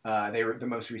 They were the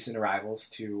most recent arrivals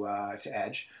to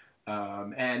Edge.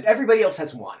 And everybody else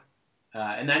has 1.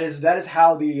 And that is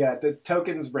how the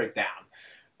tokens break down.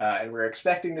 And we're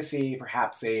expecting to see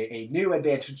perhaps a new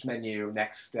advantage menu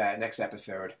next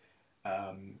episode.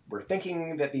 We're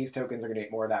thinking that these tokens are going to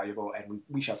get more valuable, and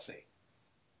we shall see.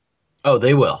 Oh,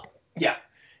 they will. Yeah.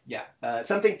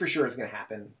 Something for sure is going to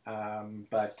happen.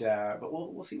 But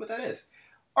we'll see what that is.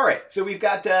 All right, so we've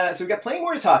got plenty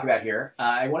more to talk about here.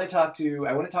 I want to talk to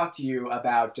you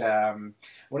about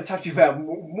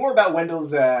more about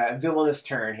Wendell's villainous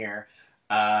turn here,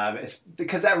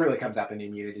 because that really comes up in the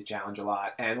immunity challenge a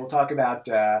lot, and we'll talk about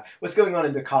what's going on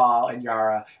in Dakal and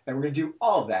Yara, and we're going to do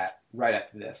all of that right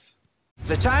after this.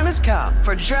 The time has come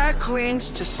for drag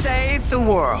queens to save the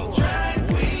world.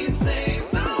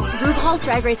 RuPaul's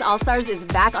Drag Race All-Stars is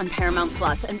back on Paramount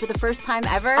Plus, and for the first time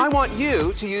ever, I want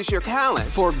you to use your talent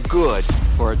for good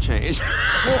for a change. 8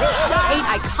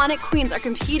 iconic queens are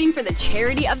competing for the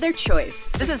charity of their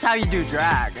choice. This is how you do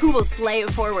drag. Who will slay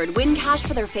it forward, win cash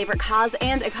for their favorite cause,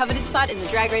 and a coveted spot in the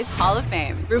Drag Race Hall of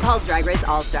Fame. RuPaul's Drag Race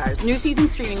All-Stars. New season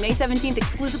streaming May 17th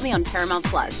exclusively on Paramount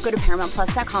Plus. Go to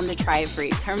ParamountPlus.com to try it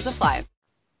free. Terms apply.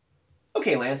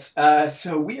 Okay, Lance.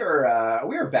 So we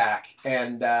are back,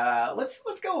 and let's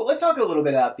talk a little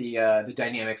bit about the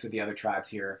dynamics of the other tribes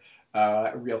here,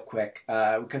 real quick,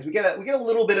 because we get a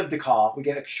little bit of Dakal. We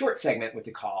get a short segment with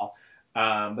Dakal,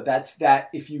 but that's that.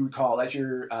 If you recall, that's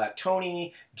your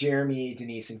Tony, Jeremy,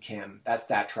 Denise, and Kim. That's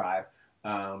that tribe,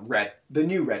 the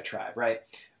new red tribe, right?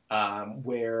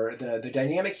 Where the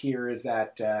dynamic here is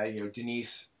that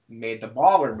Denise made the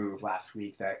baller move last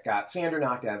week that got Sandra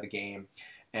knocked out of the game,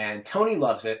 and Tony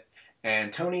loves it.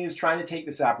 And Tony is trying to take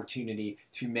this opportunity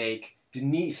to make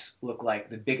Denise look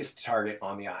like the biggest target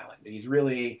on the island. He's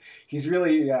really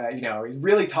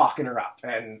talking her up,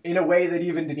 and in a way that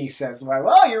even Denise says,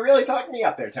 "Well, you're really talking me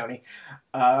up there, Tony,"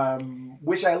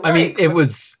 which I like. I mean, it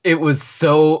was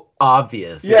so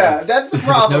obvious. Yeah, that's the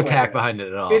problem. There's no tack behind it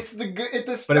at all. It's the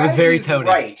but it was very Tony,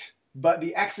 right? But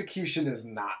the execution is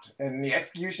not, and the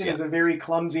execution is a very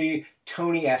clumsy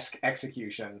Tony-esque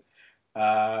execution.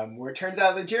 Where it turns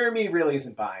out that Jeremy really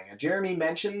isn't buying it. Jeremy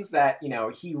mentions that,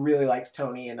 he really likes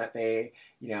Tony and that they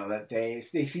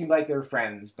seem like they're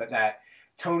friends, but that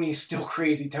Tony's still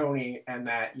crazy Tony, and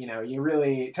that,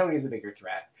 Tony's the bigger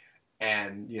threat.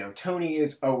 And, Tony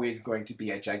is always going to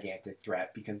be a gigantic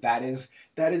threat because that is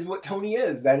what Tony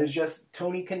is. That is just,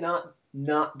 Tony cannot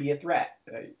not be a threat.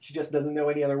 He just doesn't know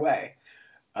any other way.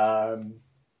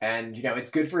 And,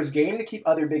 it's good for his game to keep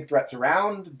other big threats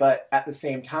around, but at the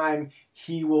same time,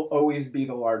 he will always be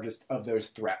the largest of those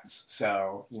threats.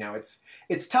 So,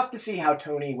 it's tough to see how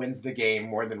Tony wins the game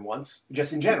more than once,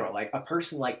 just in general. Like, a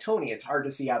person like Tony, it's hard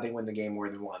to see how they win the game more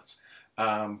than once.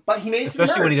 But he made it,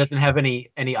 especially when he doesn't have any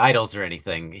idols or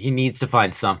anything. He needs to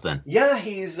find something. Yeah,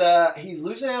 he's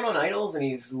losing out on idols, and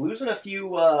he's losing a few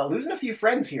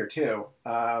friends here too.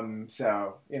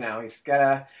 So he's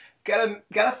gotta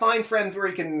find friends where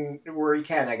he can,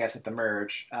 I guess, at the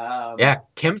merge.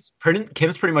 Kim's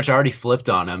pretty much already flipped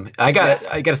on him. I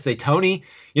gotta say, Tony,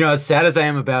 as sad as I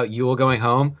am about Yul going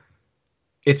home,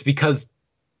 it's because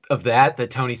of that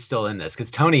Tony's still in this,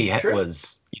 because Tony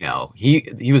was,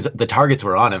 he was, the targets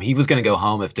were on him. He was going to go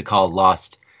home if DeCall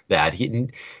lost that.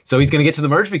 So he's going to get to the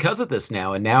merge because of this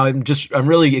now. And now I'm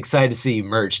really excited to see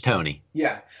merge Tony.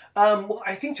 Yeah. Well,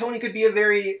 I think Tony could be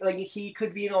he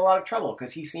could be in a lot of trouble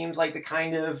because he seems like the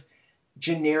kind of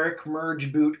generic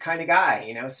merge boot kind of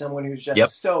guy, someone who's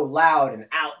just so loud and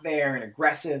out there and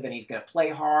aggressive, and he's going to play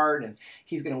hard and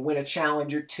he's going to win a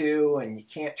challenge or two, and you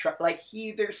can't try,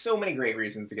 there's so many great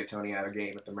reasons to get Tony out of the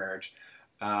game at the merge,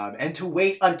 and to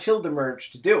wait until the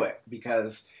merge to do it,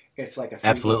 because it's like a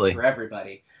free game for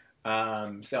everybody.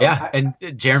 And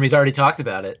Jeremy's already talked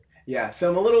about it. Yeah, so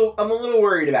I'm a little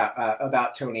worried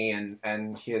about Tony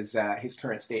and his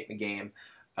current state in the game,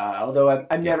 although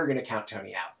I'm never going to count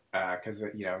Tony out. Because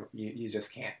you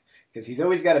just can't, because he's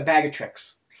always got a bag of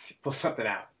tricks, pull something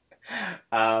out.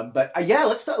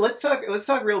 Let's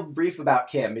talk real brief about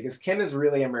Kim, because Kim has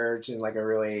really emerged in like a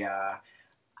really I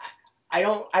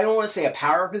don't want to say a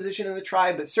power position in the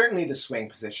tribe, but certainly the swing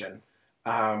position,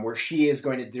 where she is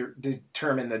going to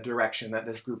determine the direction that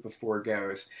this group of four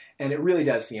goes. And it really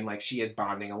does seem like she is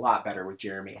bonding a lot better with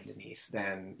Jeremy and Denise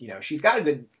than, she's got a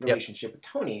good relationship with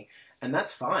Tony. And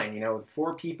that's fine,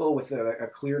 four people with a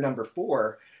clear number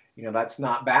four, that's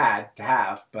not bad to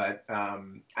have. But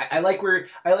I like where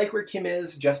Kim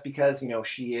is, just because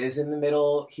she is in the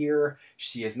middle here.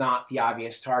 She is not the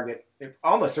obvious target,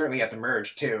 almost certainly at the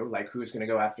merge too. Like, who's going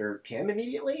to go after Kim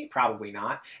immediately? Probably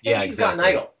not. And she's got an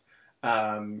idol,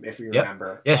 if we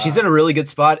remember. Yeah, she's in a really good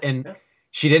spot, and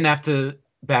she didn't have to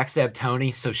backstab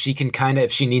Tony, so she can kind of,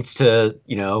 if she needs to,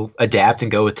 adapt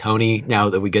and go with Tony now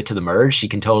that we get to the merge, she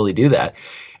can totally do that.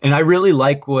 And I really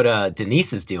like what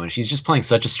Denise is doing. She's just playing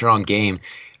such a strong game.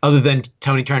 Other than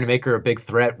Tony trying to make her a big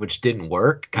threat, which didn't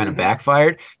work, kind of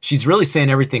backfired, she's really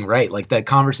saying everything right. Like that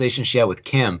conversation she had with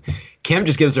Kim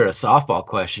just gives her a softball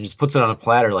question, just puts it on a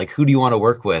platter, like, who do you want to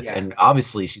work with? Yeah. And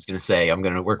obviously she's going to say, I'm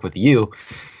going to work with you.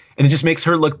 And it just makes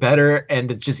her look better, and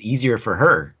it's just easier for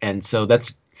her. And so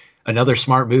that's another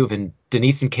smart move, and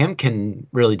Denise and Kim can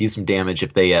really do some damage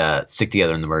if they stick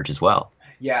together in the merge as well.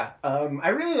 Yeah, I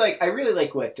really like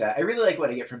what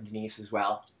I get from Denise as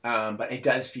well. But it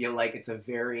does feel like it's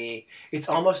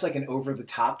almost like an over the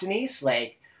top Denise.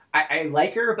 Like I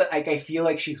like her, but I feel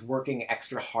like she's working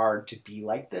extra hard to be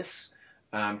like this,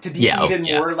 to be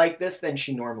more like this than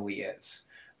she normally is.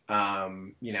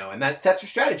 And that's her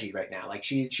strategy right now. Like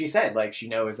she said, like, she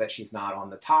knows that she's not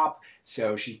on the top,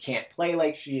 so she can't play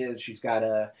like she is. She's got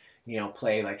to,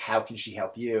 play like, how can she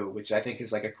help you? Which I think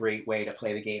is like a great way to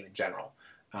play the game in general,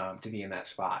 to be in that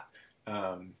spot.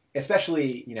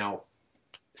 Especially,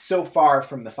 so far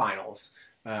from the finals,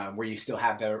 where you still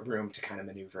have the room to kind of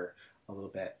maneuver a little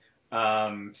bit.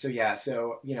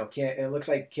 It looks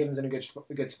like Kim's in a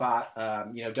good spot.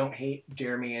 Don't hate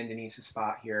Jeremy and Denise's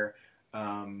spot here.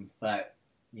 But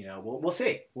we'll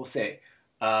see. Let's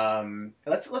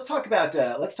talk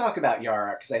about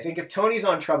Yara, because I think if Tony's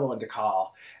on trouble in DeCall,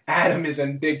 Adam is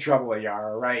in big trouble with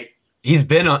Yara, right? He's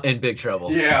been in big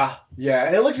trouble. Yeah,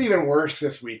 and it looks even worse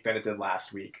this week than it did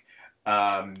last week.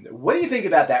 What do you think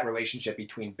about that relationship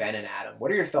between Ben and Adam?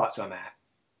 What are your thoughts on that?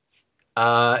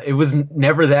 It was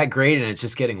never that great, and it's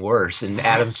just getting worse. And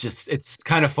Adam's it's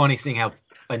kind of funny seeing how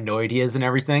annoyed he is and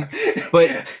everything.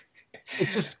 But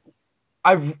it's just,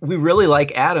 we really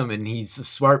like Adam, and he's a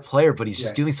smart player, but he's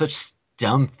just doing such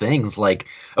dumb things. Like,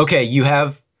 okay, you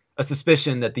have a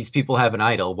suspicion that these people have an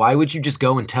idol. Why would you just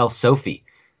go and tell Sophie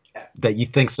that you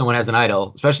think someone has an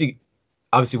idol? Especially,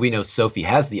 obviously, we know Sophie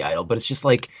has the idol, but it's just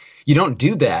like, you don't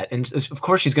do that. And of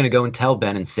course, she's going to go and tell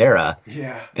Ben and Sarah.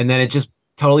 Yeah. And then it just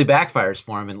totally backfires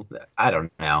for him. And I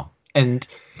don't know. And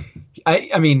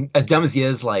I mean, as dumb as he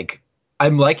is, like,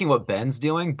 I'm liking what Ben's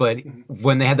doing, but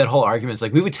when they had that whole argument, it's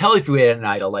like, we would tell if we had an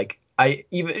idol. Like,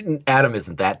 even Adam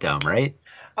isn't that dumb, right?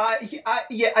 I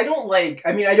don't like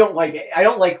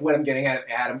what I'm getting at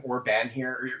Adam or Ben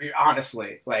here,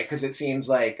 honestly. Like, because it seems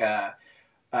like,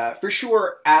 for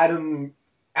sure, Adam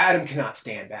cannot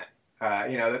stand Ben.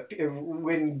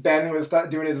 When Ben was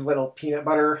doing his little peanut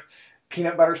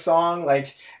butter song,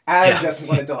 like, Adam just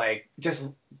wanted to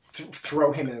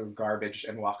throw him in the garbage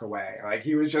and walk away. Like,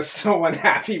 he was just so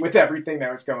unhappy with everything that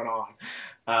was going on.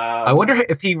 I wonder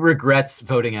if he regrets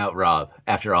voting out Rob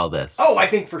after all this. Oh, I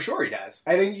think for sure he does.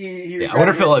 I think he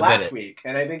regretted it last week,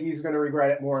 and I think he's going to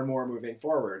regret it more and more moving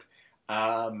forward.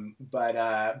 But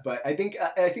I think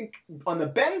on the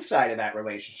Ben side of that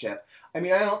relationship, I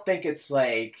mean, I don't think it's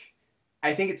like,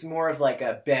 I think it's more of like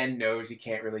a Ben knows he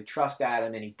can't really trust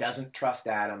Adam, and he doesn't trust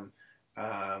Adam.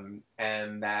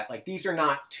 And that, like, these are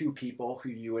not two people who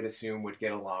you would assume would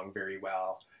get along very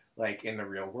well, like, in the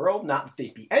real world. Not that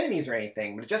they'd be enemies or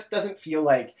anything, but it just doesn't feel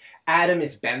like Adam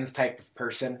is Ben's type of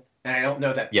person, and I don't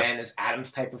know that Ben is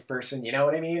Adam's type of person. You know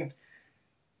what I mean?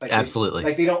 Like,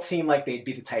 absolutely. They don't seem like they'd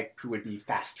be the type who would be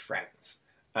fast friends.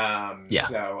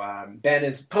 So Ben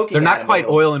is poking. They're not Adam quite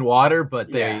oil and water,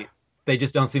 but they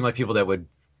just don't seem like people that would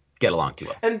get along too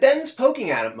well. And Ben's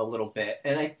poking at him a little bit,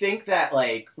 and I think that,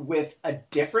 like, with a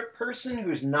different person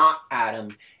who's not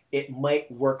Adam, it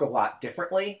might work a lot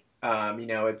differently.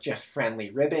 It's just friendly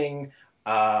ribbing,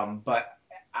 but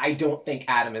I don't think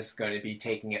Adam is going to be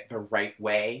taking it the right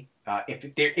way. If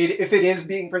it is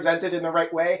being presented in the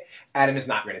right way, Adam is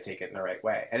not going to take it in the right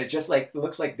way, and it just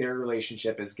looks like their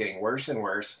relationship is getting worse and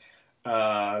worse.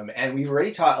 And we've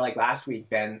already talked, like last week,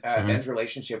 Ben's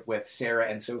relationship with Sarah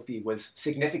and Sophie was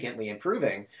significantly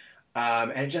improving.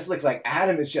 And it just looks like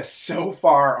Adam is just so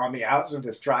far on the outs of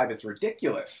this tribe, it's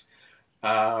ridiculous.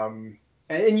 And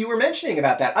you were mentioning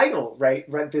about that idol, right?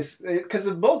 Because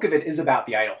the bulk of it is about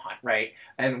the idol hunt, right?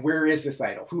 And where is this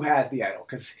idol? Who has the idol?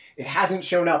 Because it hasn't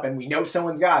shown up, and we know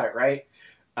someone's got it, right?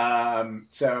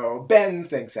 So Ben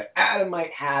thinks that Adam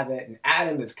might have it, and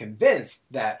Adam is convinced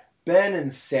that Ben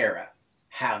and Sarah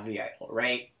have the idol,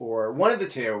 right? Or one of the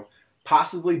two,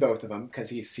 possibly both of them, because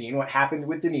he's seen what happened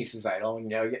with Denise's idol,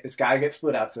 and it's got to get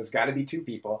split up, so it's got to be two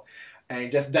people, and he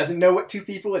just doesn't know what two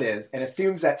people it is, and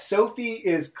assumes that Sophie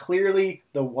is clearly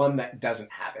the one that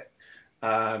doesn't have it,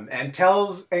 and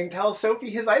tells Sophie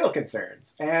his idol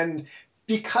concerns, and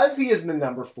because he is the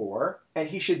number 4, and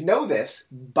he should know this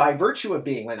by virtue of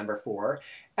being the number 4,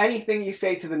 anything you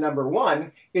say to the number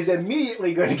 1 is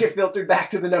immediately going to get filtered back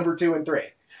to the number 2 and 3.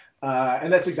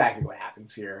 And that's exactly what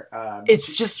happens here.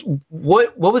 It's just,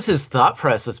 what was his thought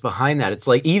process behind that? It's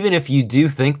like, even if you do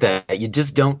think that, you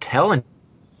just don't tell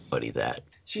anybody that.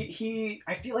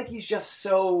 I feel like he's just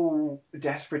so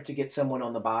desperate to get someone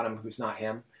on the bottom who's not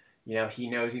him. He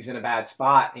knows he's in a bad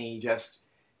spot, and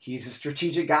he's a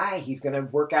strategic guy. He's going to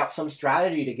work out some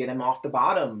strategy to get him off the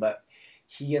bottom, but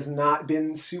he has not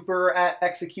been super at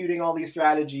executing all these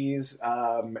strategies,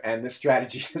 and this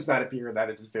strategy does not appear that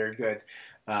it is very good.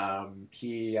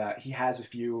 He has a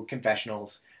few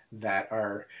confessionals that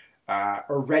are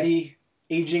already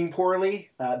aging poorly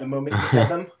the moment he said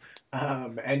them,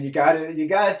 and you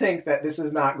gotta think that this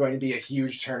is not going to be a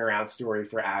huge turnaround story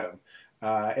for Adam.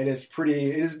 It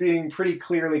is being pretty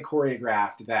clearly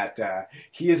choreographed that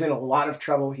he is in a lot of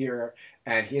trouble here,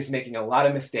 and he is making a lot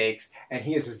of mistakes, and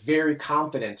he is very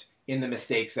confident in the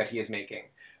mistakes that he is making,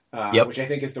 which I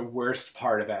think is the worst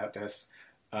part about this.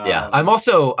 I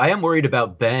am worried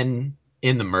about Ben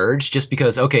in the merge, just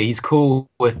because, okay, he's cool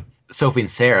with Sophie and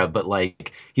Sarah, but,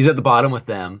 like, he's at the bottom with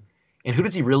them, and who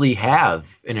does he really have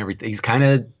and everything? He's kind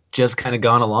of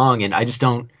gone along, and I just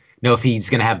don't know if he's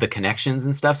going to have the connections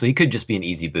and stuff, so he could just be an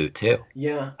easy boot too.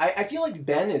 Yeah, I feel like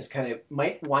Ben is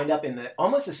might wind up in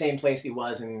almost the same place he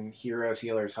was in Heroes,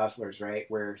 Healers, Hustlers, right?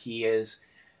 Where he is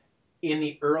in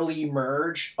the early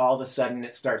merge, all of a sudden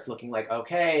it starts looking like,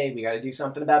 okay, we got to do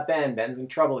something about Ben. Ben's in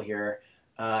trouble here.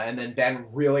 And then Ben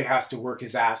really has to work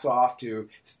his ass off to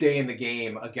stay in the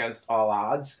game against all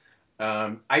odds.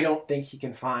 I don't think he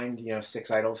can find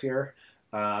 6 idols here,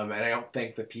 and I don't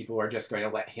think that people are just going to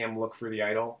let him look for the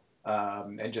idol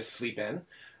and just sleep in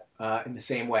the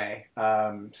same way.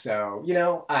 So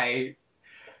I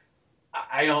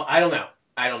don't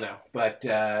know, but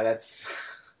I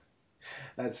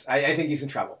think he's in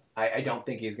trouble. I don't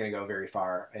think he's going to go very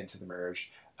far into the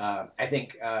merge. I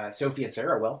think Sophie and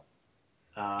Sarah will.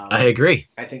 I agree.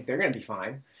 I think they're going to be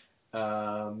fine.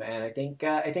 And I think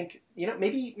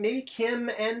maybe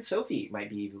Kim and Sophie might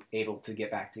be able to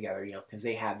get back together, because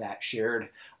they have that shared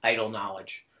idol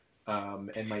knowledge,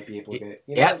 and might be able to get.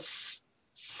 Yes.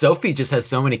 Sophie just has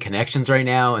so many connections right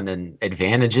now, and then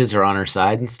advantages are on her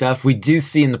side and stuff. We do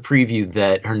see in the preview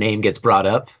that her name gets brought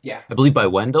up. Yeah. I believe by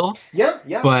Wendell. Yeah.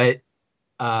 But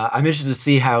I'm interested to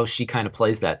see how she kind of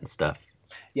plays that and stuff.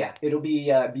 Yeah, it'll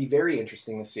be very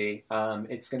interesting to see.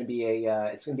 It's going to be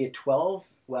a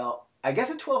 12. Well, I guess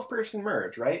a 12-person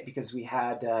merge, right? Because we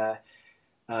had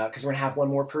because we're gonna have one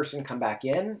more person come back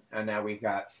in, and now we've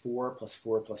got 4 +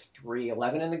 4 + 3,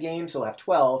 11 in the game, so we'll have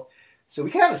 12. So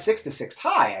we could have a 6-6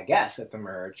 tie, I guess, at the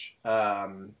merge.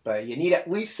 But you need at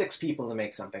least 6 people to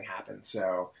make something happen.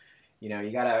 So, you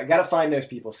gotta find those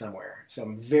people somewhere. So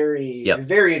I'm very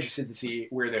interested to see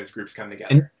where those groups come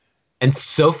together. And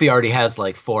Sophie already has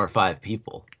like 4 or 5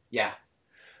 people. Yeah,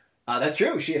 that's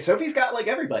true. Sophie's got like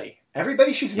everybody.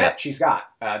 Everybody she's met, she's got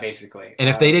basically. And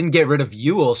if they didn't get rid of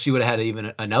Yule, she would have had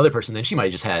even another person. Then she might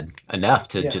have just had enough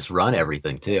to just run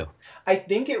everything too. I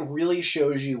think it really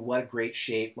shows you what a great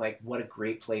shape, like what a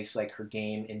great place, like her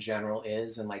game in general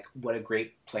is, and like what a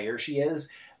great player she is.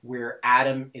 Where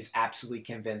Adam is absolutely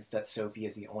convinced that Sophie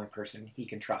is the only person he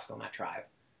can trust on that tribe.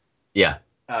 Yeah.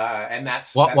 And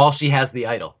that's while she has the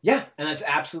idol. Yeah, and that's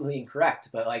absolutely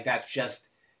incorrect. But like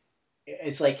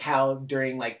it's like how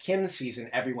during like Kim's season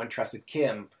everyone trusted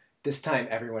Kim. This time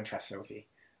everyone trusts Sophie,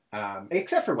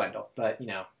 except for Wendell. But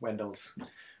Wendell's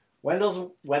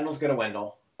gonna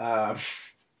Wendell.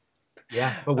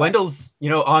 Yeah, but Wendell's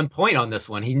on point on this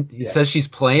one. He says she's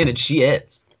playing, and she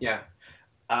is. Yeah.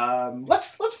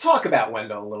 Let's talk about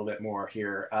Wendell a little bit more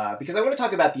here because I want to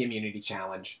talk about the immunity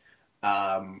challenge.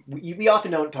 We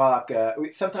often don't talk.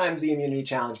 Sometimes the immunity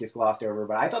challenge gets glossed over,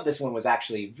 but I thought this one was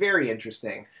actually very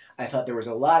interesting. I thought there was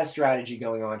a lot of strategy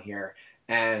going on here,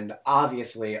 and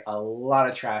obviously a lot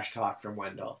of trash talk from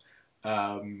Wendell.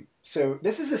 So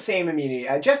this is the same immunity.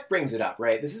 Jeff brings it up,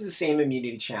 right? This is the same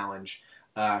immunity challenge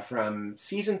from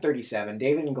season 37,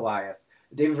 David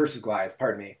versus Goliath,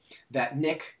 pardon me, that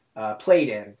Nick played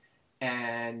in,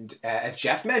 and as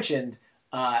Jeff mentioned,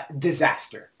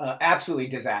 disaster, absolutely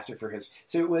disaster for his.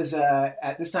 So it was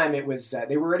at this time it was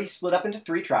they were already split up into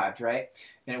 3 tribes, right?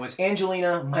 And it was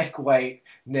Angelina, Mike White,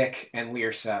 Nick, and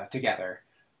Lyrsa together,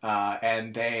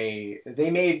 and they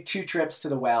made 2 trips to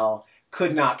the well,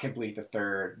 could not complete the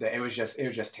 3rd. It was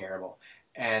just terrible.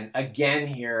 And again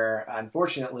here,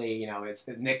 unfortunately, it's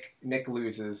Nick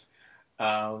loses.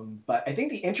 But I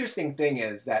think the interesting thing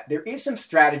is that there is some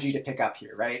strategy to pick up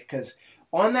here, right? Because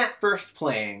on that first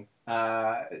playing,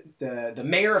 the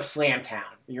mayor of Slamtown,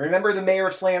 you remember the mayor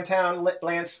of Slamtown,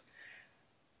 Lance?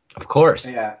 Of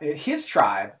course. Yeah, his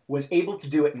tribe was able to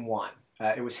do it in 1.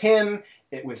 It was him,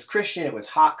 it was Christian, it was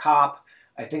Hot Cop.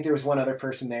 I think there was one other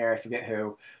person there, I forget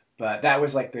who, but that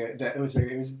was like it was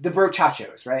the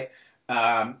Brochachos, right?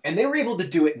 And they were able to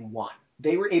do it in 1.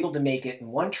 They were able to make it in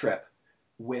 1 trip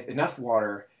with enough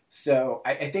water. So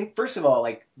I think, first of all,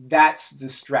 like that's the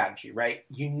strategy, right?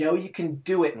 You can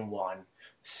do it in 1.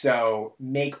 So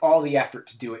make all the effort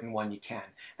to do it in 1 you can.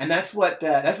 And that's what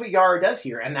Yara does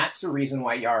here. And that's the reason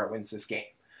why Yara wins this game.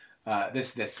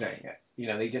 This thing.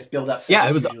 They just build up such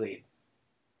a huge lead.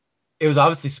 It was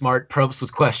obviously smart. Probst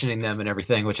was questioning them and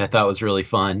everything, which I thought was really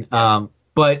fun.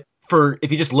 But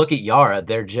if you just look at Yara,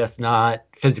 they're just not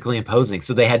physically imposing.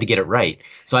 So they had to get it right.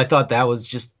 So I thought that was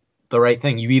just the right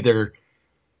thing. You either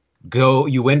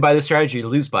you win by the strategy or you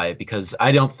lose by it, because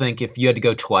I don't think if you had to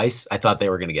go twice, I thought they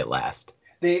were going to get last.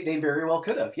 They very well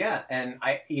could have, yeah. And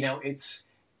it's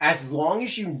as long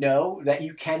as you know that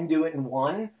you can do it in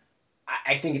 1,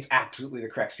 I think it's absolutely the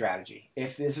correct strategy.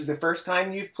 If this is the first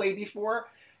time you've played before,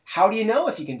 how do you know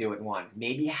if you can do it in 1?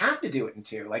 Maybe you have to do it in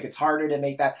 2. Like it's harder to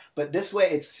make that, but this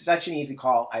way it's such an easy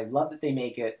call. I love that they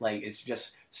make it like it's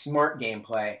just smart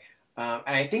gameplay.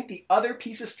 And I think the other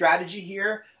piece of strategy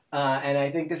here, and I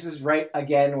think this is right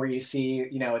again where you see,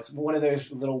 it's one of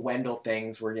those little Wendell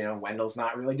things where, Wendell's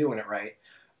not really doing it right.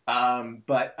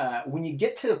 But when you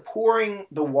get to pouring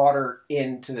the water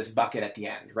into this bucket at the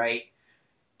end, right?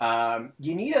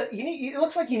 It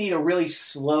looks like you need a really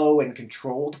slow and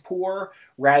controlled pour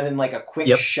rather than like a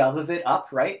quick shove of it up,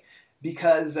 right?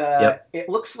 because it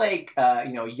looks like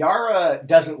Yara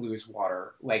doesn't lose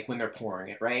water like when they're pouring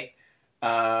it, right?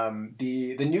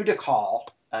 The new Dakal,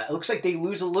 it looks like they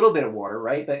lose a little bit of water,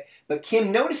 right? But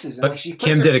Kim notices it. Like she puts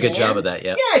Kim her did a good hand, job of that,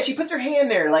 yeah. Yeah, she puts her hand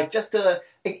there, like just to,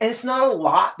 and it's not a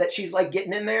lot that she's like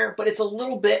getting in there, but it's a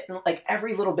little bit, and like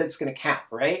every little bit's gonna count,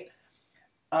 right?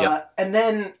 And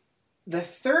then the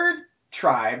third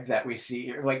tribe that we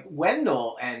see, like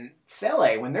Wendell and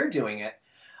Sele, when they're doing it,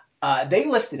 they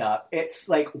lift it up. It's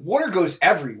like water goes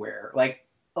everywhere. Like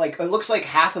it looks like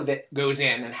half of it goes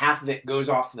in and half of it goes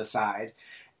off to the side.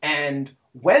 And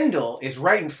Wendell is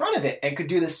right in front of it and could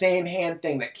do the same hand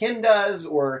thing that Kim does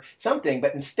or something.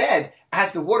 But instead,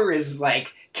 as the water is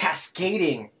like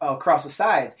cascading across the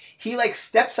sides, he like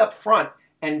steps up front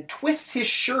and twists his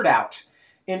shirt out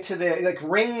into the, like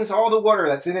rings all the water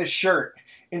that's in his shirt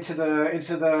into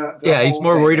the yeah, he's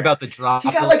more worried about the drops.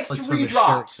 He got like 3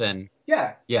 drops. Than...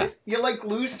 Yeah. Yeah. You like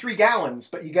lose 3 gallons,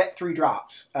 but you get 3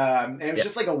 drops. And it was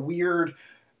just like a weird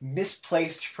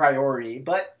misplaced priority,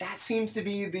 but that seems to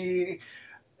be the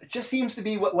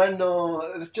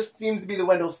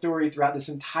Wendell story throughout this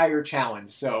entire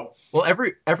challenge. So well,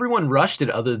 everyone rushed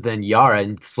it other than Yara,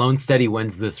 and Slow and Steady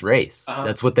wins this race.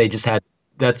 That's what they just had.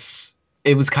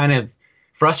 It was kind of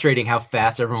frustrating how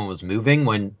fast everyone was moving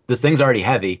when this thing's already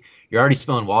heavy. You're already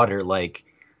spilling water. Like,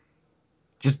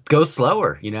 just go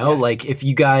slower, Like, if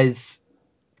you guys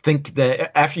think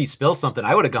that after you spill something,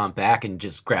 I would have gone back and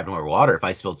just grabbed more water if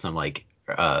I spilled some, like,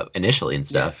 initially and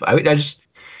stuff. Yeah.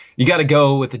 You got to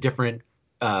go with a different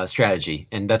strategy,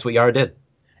 and that's what Yara did.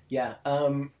 Yeah.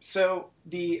 So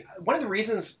one of the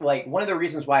reasons why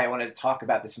I wanted to talk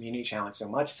about this immunity challenge so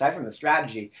much, aside from the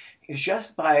strategy, is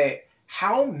just by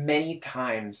how many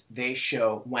times they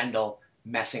show Wendell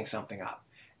messing something up.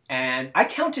 And I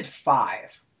counted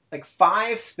 5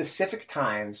 specific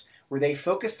times where they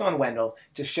focused on Wendell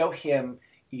to show him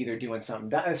either doing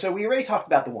something. So we already talked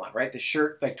about the one, right? The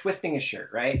shirt, like twisting his shirt,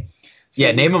 right? So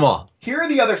yeah, name them all. Here are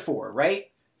the other 4,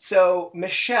 right? So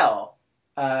Michelle,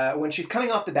 when she's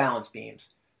coming off the balance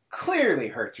beams, clearly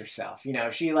hurts herself.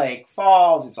 She like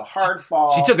falls. It's a hard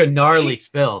fall. She took a gnarly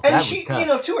spill. And that she, was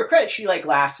tough. To her credit, she like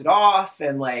laughs it off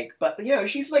and like, but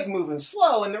she's like moving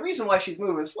slow. And the reason why she's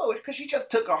moving slow is because she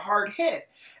just took a hard hit.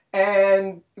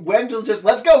 And Wendell just,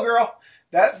 let's go, girl.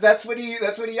 That's what he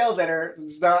yells at her.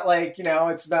 It's not like,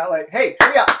 it's not like, hey,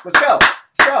 hurry up, let's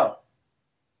go.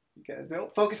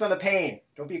 Don't focus on the pain.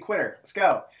 Don't be a quitter. Let's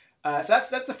go. So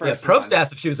that's the first. Yeah, Probst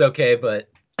asked if she was okay, but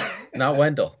not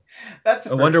Wendell. That's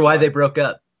the I first wonder why one. they broke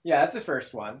up. Yeah, that's the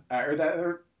first one,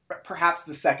 or perhaps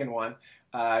the second one.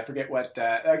 I forget what.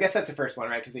 I guess that's the first one,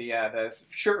 right? Because the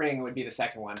shirt ring would be the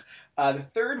second one. The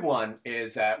third one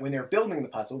is when they're building the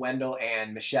puzzle. Wendell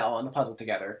and Michelle on the puzzle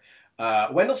together.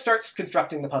 Wendell starts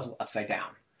constructing the puzzle upside down,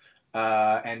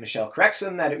 and Michelle corrects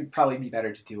him that it would probably be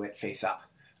better to do it face up.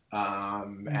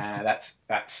 And that's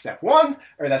step 1,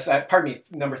 or that's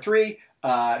number 3.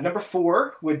 Number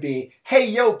 4 would be, hey,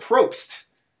 yo, Probst.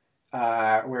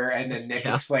 And then Nick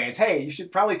explains, hey, you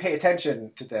should probably pay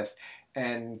attention to this.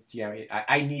 And,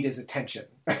 I need his attention.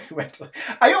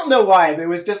 I don't know why, but it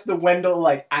was just the Wendell,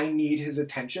 like, I need his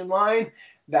attention line.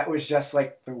 That was just,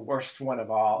 like, the worst one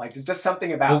of all. Like, there's just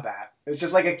something about that. It was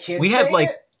just like a kid We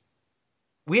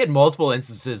had multiple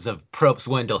instances of Probst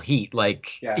Wendell heat.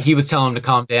 Like, he was telling him to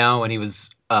calm down when he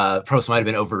was, Probst might have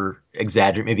been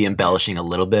over-exaggerating, maybe embellishing a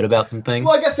little bit about some things.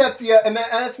 Well, I guess that's, and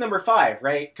that's number 5,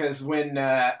 right? Because when,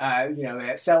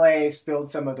 Sele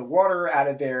spilled some of the water out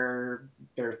of their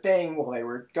thing while they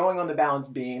were going on the balance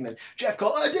beam, and Jeff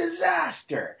called a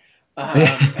disaster.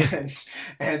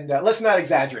 And let's not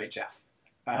exaggerate, Jeff.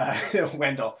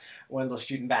 Wendell's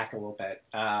shooting back a little bit.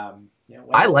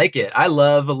 I like it. I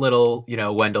love a little,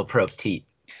 Wendell Probst heat.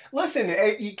 Listen,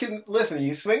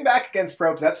 you swing back against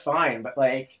Probst, that's fine, but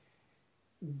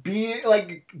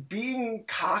being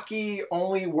cocky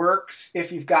only works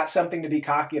if you've got something to be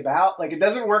cocky about. Like, it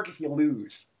doesn't work if you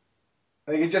lose.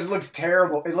 Like, it just looks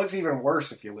terrible. It looks even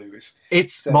worse if you lose.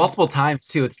 It's multiple times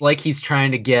too. It's like he's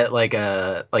trying to get like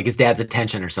his dad's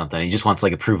attention or something. He just wants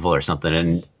like approval or something.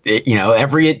 And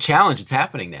every challenge it's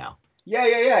happening now.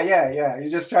 Yeah. You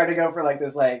just try to go for like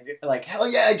this, like hell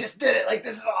yeah, I just did it. Like,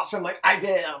 this is awesome. Like, I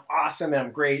did it. I'm awesome and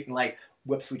I'm great. And like,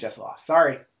 whoops, we just lost.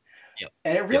 Sorry. Yep.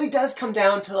 And it really does come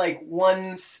down to like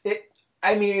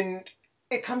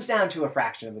it comes down to a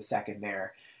fraction of a second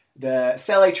there. The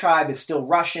Sele tribe is still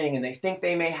rushing, and they think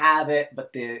they may have it,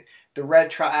 but the red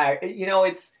tribe,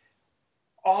 it's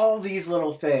all these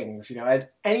little things. Had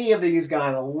any of these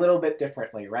gone a little bit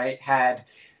differently, right? Had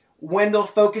Wendell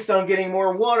focused on getting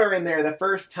more water in there the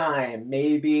first time.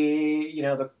 Maybe,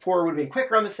 the pour would have been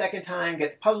quicker on the second time,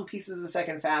 get the puzzle pieces a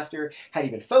second faster. Had he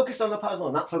been focused on the puzzle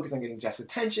and not focused on getting Jeff's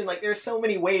attention, like there's so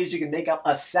many ways you can make up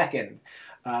a second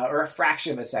or a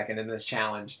fraction of a second in this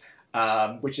challenge,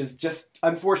 which is just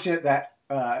unfortunate that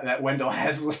Wendell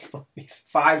has these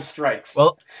 5 strikes.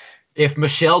 Well, if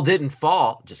Michelle didn't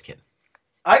fall, just kidding.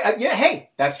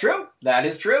 Hey, that's true. That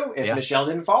is true. If Michelle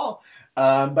didn't fall.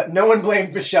 But no one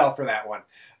blamed Michelle for that one.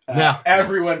 No.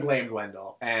 Everyone blamed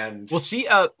Wendell. And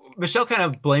well, Michelle kind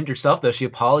of blamed herself, though. She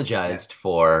apologized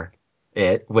for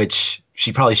it, which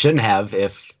she probably shouldn't have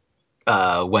if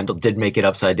Wendell did make it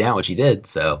upside down, which he did.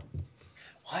 So,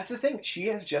 well, that's the thing. She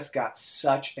has just got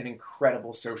such an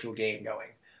incredible social game going.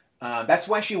 That's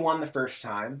why she won the first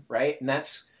time, right? And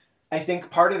that's, I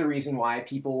think, part of the reason why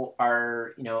people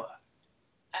are,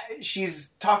 she's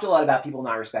talked a lot about people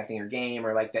not respecting her game,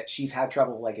 or like that she's had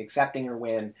trouble like accepting her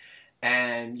win.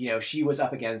 And, she was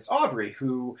up against Aubrey,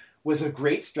 who was a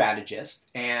great strategist.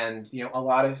 And, a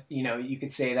lot of, you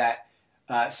could say that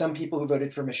some people who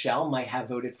voted for Michelle might have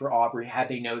voted for Aubrey had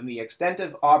they known the extent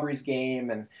of Aubrey's game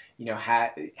and,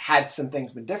 had some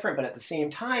things been different. But at the same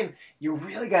time, you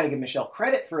really got to give Michelle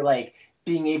credit for like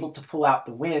being able to pull out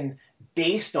the win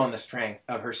based on the strength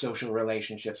of her social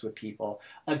relationships with people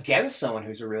against someone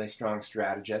who's a really strong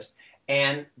strategist.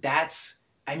 And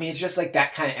it's just like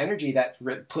that kind of energy that's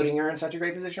putting her in such a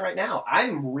great position right now.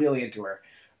 I'm really into her.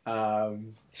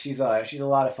 She's a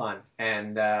lot of fun,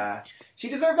 and she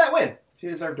deserved that win. She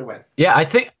deserved to win. Yeah, I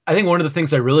think one of the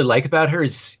things I really like about her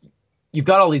is you've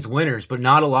got all these winners, but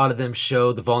not a lot of them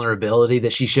show the vulnerability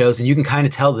that she shows, and you can kind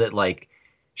of tell that like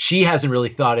she hasn't really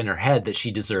thought in her head that she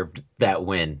deserved that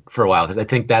win for a while, because I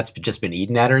think that's just been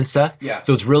eaten at her and stuff. Yeah.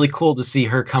 So it's really cool to see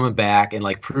her coming back and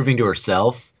like proving to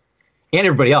herself and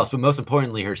everybody else, but most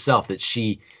importantly herself, that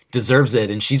she deserves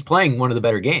it, and she's playing one of the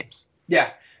better games.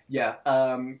 Yeah. Yeah.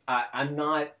 I'm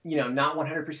not, not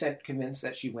 100% convinced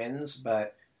that she wins,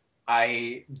 but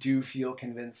I do feel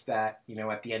convinced that,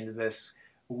 at the end of this,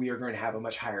 we are going to have a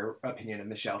much higher opinion of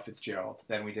Michelle Fitzgerald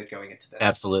than we did going into this.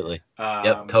 Absolutely.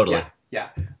 Yep, totally.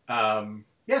 Yeah. I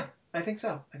think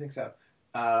so. We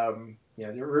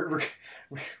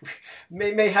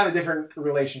may have a different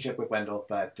relationship with Wendell,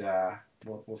 but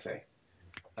we'll see.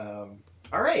 All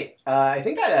right. I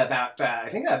think that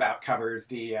about covers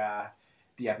the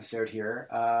episode here.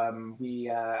 We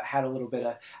had a little bit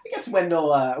of, I guess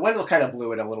Wendell kind of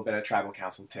blew it a little bit at Tribal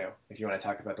Council too, if you want to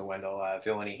talk about the Wendell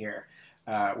villainy here,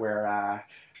 where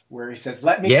he says,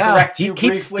 "Let me correct you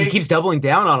briefly." He keeps doubling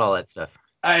down on all that stuff.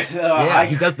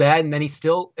 He does that, and then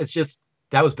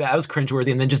that was bad. That was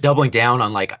cringeworthy, and then just doubling down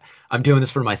on like, I'm doing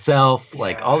this for myself,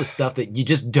 like all this stuff that you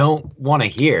just don't want to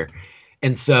hear.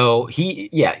 And so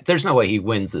there's no way he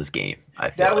wins this game.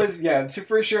 For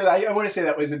sure. I want to say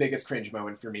that was the biggest cringe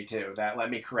moment for me too. That "let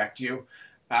me correct you."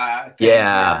 That's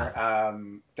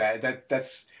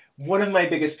one of my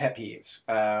biggest pet peeves.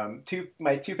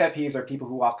 My two pet peeves are people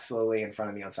who walk slowly in front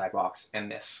of me on sidewalks,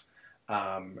 and this.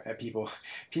 People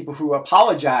who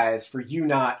apologize for you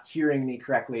not hearing me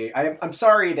correctly. I'm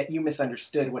sorry that you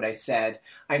misunderstood what I said.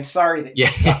 I'm sorry that you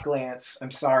suck, Lance.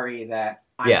 I'm sorry that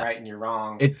I'm right and you're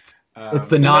wrong. It's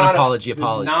the non-apology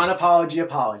apology. Non-apology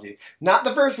apology. Not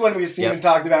the first one we've seen and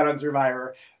talked about on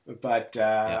Survivor, but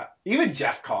even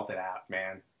Jeff called it out,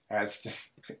 man. That's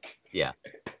just... Yeah.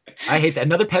 I hate that.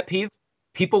 Another pet peeve,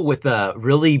 people with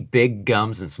really big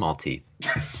gums and small teeth.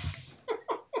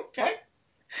 Okay.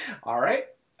 All right.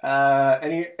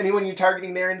 Anyone you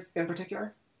targeting there in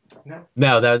particular?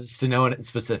 No, that's to no one in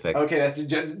specific. Okay, that's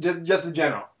just in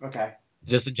general. Okay.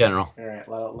 Just in general. All right,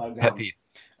 let gum. Pet peeve.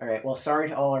 All right. Well, sorry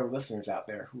to all our listeners out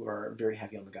there who are very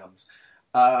heavy on the gums.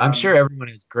 I'm sure everyone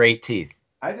has great teeth.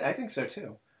 I think so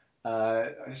too.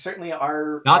 Certainly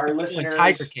our listeners. Not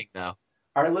Tiger King though.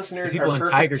 Our listeners people are in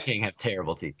perfect. Tiger King have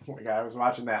terrible teeth. Oh my God, I was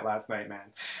watching that last night, man.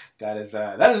 That is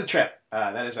a trip.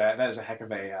 That is a heck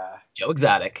of a Joe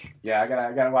Exotic. Yeah, I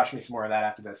gotta watch me some more of that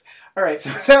after this. All right,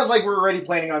 so it sounds like we're already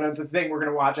planning on the thing we're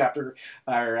gonna watch after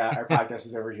our podcast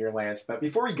is over here, Lance. But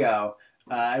before we go,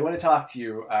 I want to talk to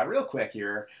you real quick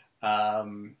here.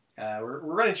 We're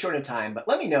running short of time, but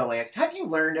let me know, Lance. Have you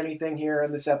learned anything here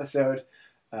in this episode?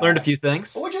 Learned a few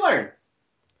things. What'd you learn?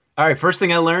 All right, first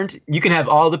thing I learned, you can have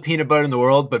all the peanut butter in the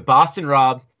world, but Boston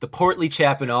Rob, the portly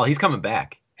chap and all, he's coming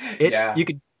back. You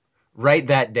could write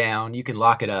that down. You can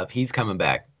lock it up. He's coming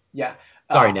back. Yeah.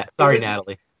 Sorry,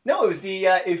 Natalie. No, it was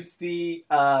the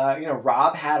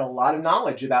Rob had a lot of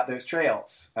knowledge about those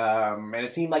trails. And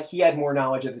it seemed like he had more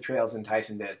knowledge of the trails than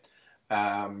Tyson did.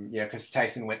 Because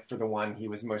Tyson went for the one he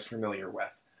was most familiar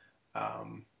with.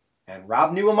 And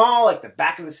Rob knew them all like the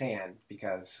back of his hand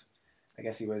because I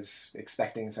guess he was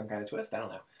expecting some kind of twist. I don't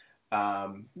know.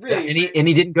 Really, yeah, and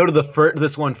he didn't go to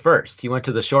this one first. He went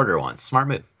to the shorter one. Smart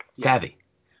move. Savvy.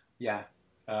 Yeah.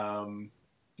 What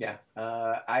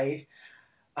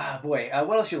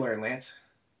else you learned, Lance?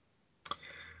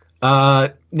 Now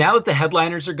that the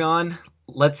headliners are gone,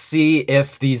 let's see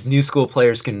if these new school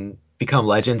players can become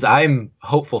legends. I'm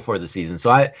hopeful for the season.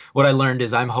 So what I learned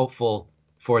is I'm hopeful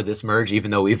for this merge, even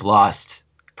though we've lost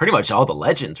pretty much all the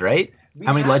legends, right?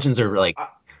 How many legends are like?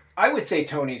 I would say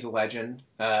Tony's a legend.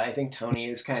 I think Tony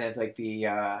is kind of like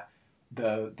the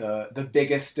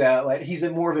biggest. He's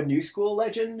more of a new school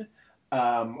legend.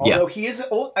 Although he is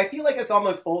old, I feel like it's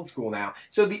almost old school now.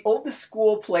 So the oldest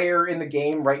school player in the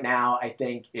game right now, I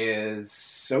think, is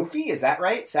Sophie. Is that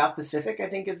right? South Pacific, I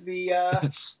think, is the. Is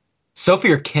it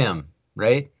Sophie or Kim,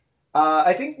 right?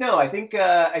 I think no. I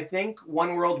think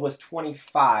One World was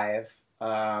 25.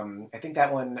 I think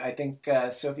that one. I think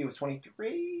Sophie was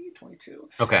 23, 22.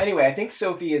 Okay. Anyway, I think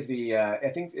Sophie is the. I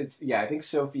think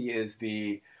Sophie is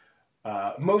the.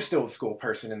 Most old school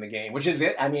person in the game, which is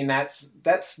it. I mean,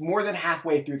 that's more than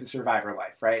halfway through the Survivor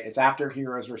life, right? It's after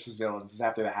Heroes versus Villains. It's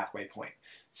after the halfway point.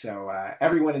 So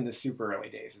everyone in the super early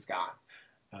days is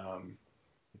gone,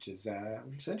 which is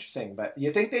interesting. But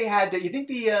you think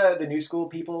the new school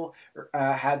people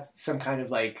had some kind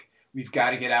of like, we've got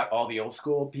to get out all the old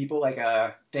school people, like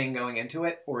a thing going into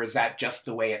it, or is that just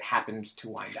the way it happened to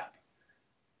wind up?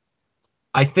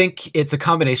 I think it's a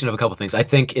combination of a couple things. I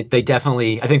think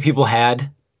people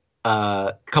had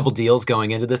a couple deals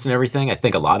going into this and everything. I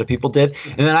think a lot of people did.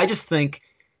 And then I just think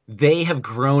they have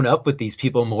grown up with these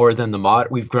people more than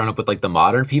we've grown up with like the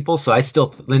modern people. So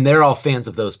and they're all fans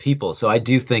of those people. So I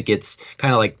do think it's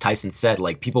kind of like Tyson said,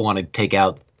 like people want to take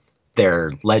out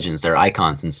their legends, their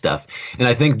icons and stuff. And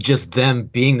I think just them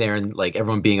being there and like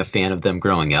everyone being a fan of them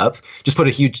growing up just put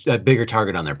a bigger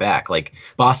target on their back. Like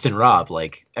Boston Rob,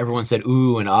 like everyone said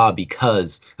ooh and ah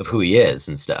because of who he is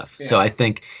and stuff. Yeah. So I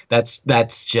think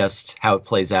that's just how it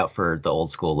plays out for the old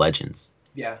school legends.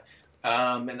 Yeah.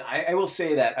 And I will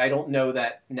say that I don't know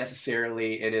that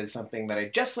necessarily it is something that I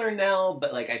just learned now,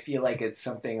 but like I feel like it's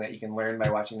something that you can learn by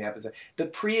watching the episode. The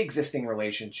pre-existing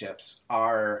relationships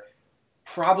are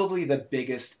probably the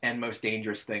biggest and most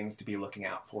dangerous things to be looking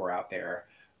out for out there,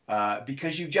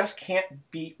 because you just can't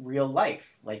beat real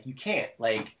life. Like you can't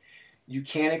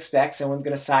expect someone's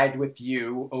going to side with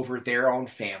you over their own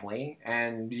family,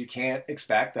 and you can't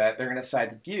expect that they're going to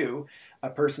side with you, a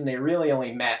person they really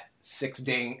only met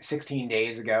 16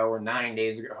 days ago or 9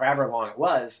 days ago, however long it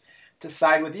was, to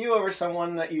side with you over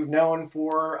someone that you've known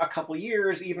for a couple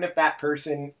years, even if that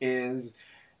person is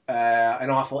an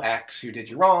awful ex who did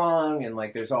you wrong, and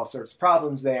like there's all sorts of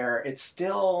problems there. It's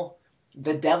still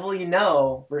the devil you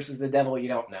know versus the devil you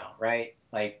don't know, right?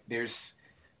 Like there's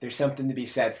something to be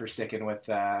said for sticking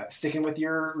with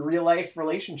your real life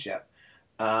relationship.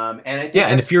 And I think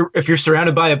and if you're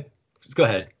surrounded by go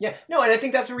ahead. Yeah, no, and I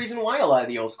think that's the reason why a lot of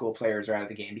the old school players are out of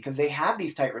the game, because they have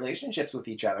these tight relationships with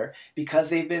each other because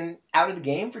they've been out of the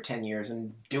game for 10 years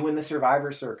and doing the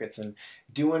Survivor circuits and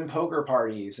doing poker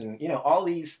parties and, you know, all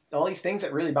these things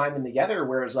that really bind them together.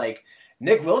 Whereas like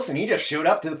Nick Wilson, he just showed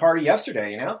up to the party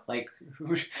yesterday, you know, like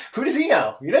who does he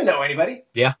know? He didn't know anybody.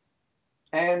 Yeah.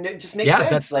 And it just makes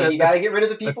sense. Like you got to get rid of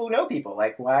the people who know people.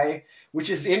 Like why? Which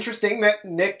is interesting that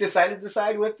Nick decided to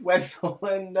side with Wendell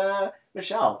and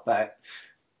Michelle. But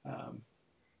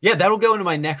yeah, that'll go into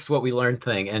my next what we learned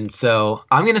thing. And so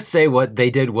I'm gonna say what they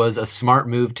did was a smart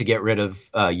move to get rid of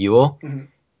Yul,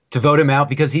 to vote him out,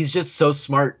 because he's just so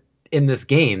smart in this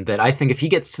game that I think if he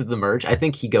gets to the merge, I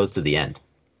think he goes to the end.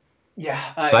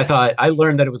 Yeah. So I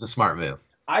learned that it was a smart move.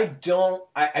 I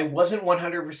wasn't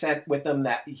 100% with him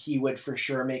that he would for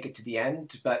sure make it to the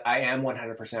end, but I am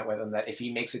 100% with him that if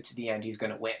he makes it to the end, he's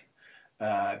going to win.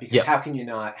 Because how can you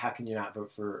not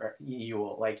vote for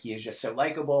Yul? Like, he is just so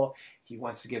likable. He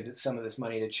wants to give some of this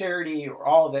money to charity or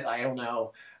all of it. I don't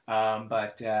know.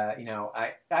 But you know,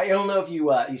 I don't know if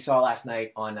you saw last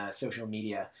night on social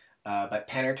media, but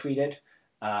Penner tweeted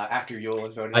after Yul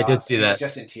was voted off. I did see that. He was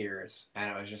just in tears,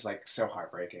 and it was just like so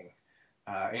heartbreaking.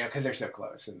 You know, because they're so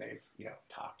close and they've, you know,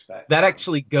 talked. But that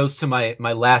actually goes to my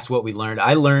last what we learned.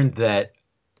 I learned that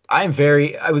I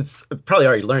was probably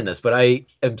already learned this, but I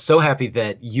am so happy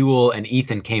that Yul and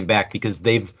Ethan came back, because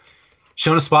they've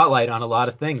shown a spotlight on a lot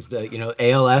of things. The, you know,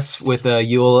 ALS with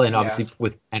Yul, and obviously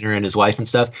with Penner and his wife and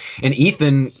stuff, and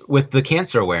Ethan with the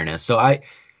cancer awareness. So I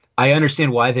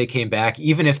understand why they came back,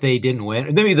 even if they didn't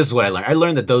win. Maybe this is what I learned. I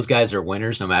learned that those guys are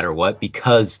winners no matter what,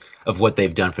 because of what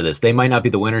they've done for this. They might not be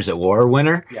the winners at War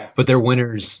winner, but they're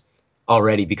winners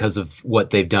already because of what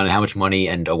they've done and how much money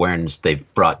and awareness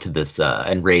they've brought to this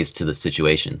and raised to the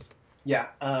situations.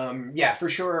 Yeah, for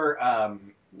sure.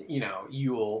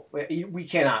 Ewell, we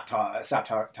cannot stop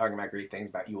talking about great things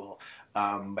about Ewell.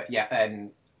 But yeah,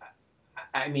 and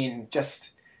I mean,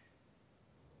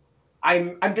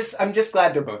 I'm just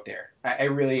glad they're both there. I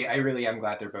really am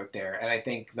glad they're both there. And I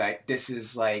think like this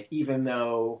is like, even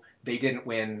though they didn't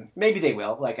win, maybe they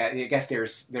will. Like, I guess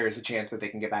there's a chance that they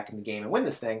can get back in the game and win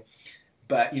this thing.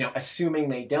 But, assuming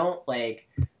they don't, like,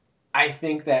 I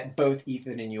think that both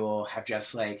Ethan and Ewell have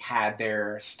just like had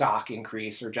their stock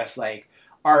increase, or just like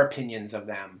our opinions of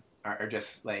them are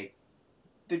just like,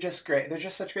 they're just great. They're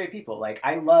just such great people. Like,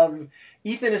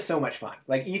 Ethan is so much fun.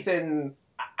 Like, Ethan,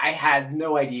 I had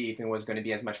no idea Ethan was going to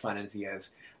be as much fun as he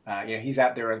is. He's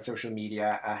out there on social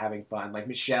media having fun. Like,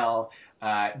 Michelle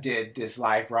did this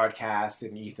live broadcast,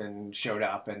 and Ethan showed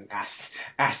up and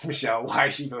asked Michelle why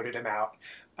she voted him out.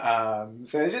 And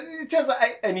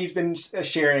he's been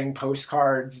sharing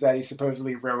postcards that he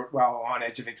supposedly wrote while on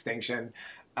Edge of Extinction.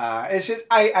 It's just,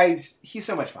 he's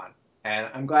so much fun, and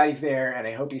I'm glad he's there, and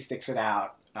I hope he sticks it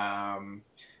out. Even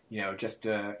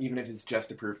if it's just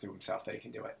to prove to himself that he can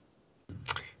do it.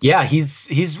 Yeah,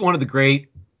 he's one of the great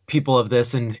people of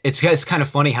this, and it's kind of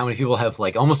funny how many people have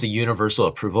like almost a universal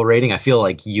approval rating. I feel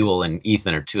like Ewell and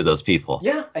Ethan are two of those people.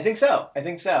 Yeah, I think so.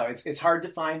 It's hard to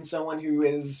find someone who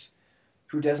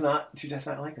does not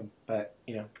like him, but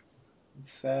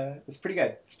it's pretty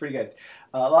good. It's pretty good.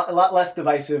 A lot less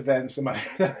divisive than some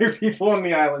other people on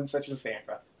the island, such as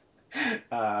Sandra.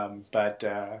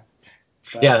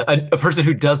 Yeah, a person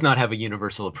who does not have a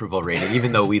universal approval rating,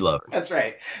 even though we love her. That's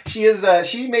right. She is.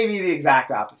 She may be the exact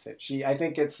opposite. I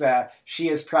think it's. She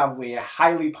is probably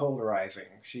highly polarizing.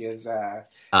 She is.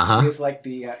 She is like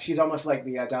the. She's almost like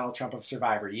the Donald Trump of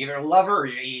Survivor. You either love her or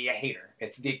you hate her.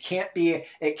 It can't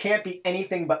be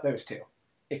anything but those two.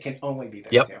 It can only be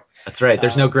those two. That's right.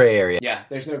 There's no gray area. Yeah,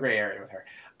 there's no gray area with her.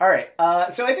 All right,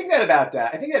 so I think that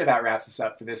about wraps us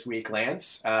up for this week,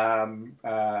 Lance.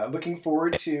 Looking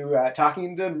forward to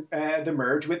talking the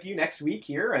merge with you next week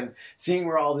here and seeing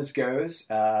where all this goes.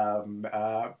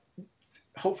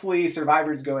 Hopefully,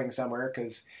 Survivor's going somewhere,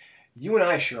 because you and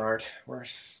I sure aren't. We're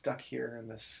stuck here in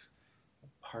this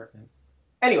apartment.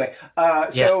 Anyway,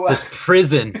 this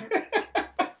prison,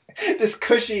 this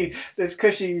cushy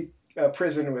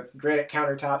prison with granite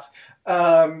countertops.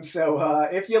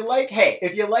 If you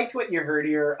liked what you heard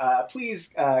here,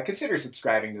 please consider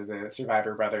subscribing to the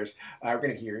Survivor Brothers. We're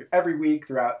going to hear every week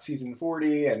throughout season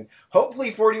 40 and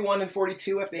hopefully 41 and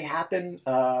 42 if they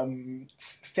happen.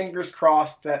 Fingers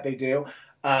crossed that they do.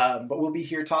 But we'll be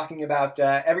here talking about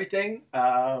everything.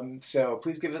 So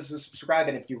please give us a subscribe.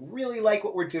 And if you really like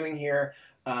what we're doing here,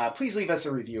 please leave us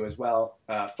a review as well.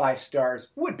 5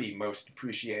 stars would be most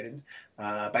appreciated,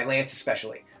 by Lance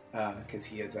especially, because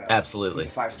he is absolutely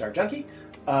he's a 5-star junkie.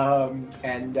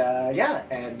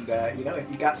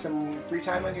 If you got some free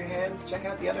time on your hands, check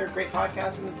out the other great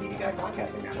podcasts in the TV Guide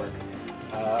Podcasting Network.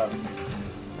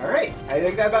 All right, I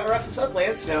think that about wraps us up,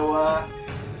 Lance. So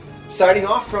signing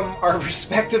off from our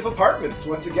respective apartments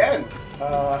once again.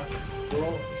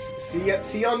 We'll see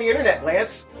you on the internet,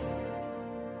 Lance.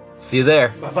 See you there.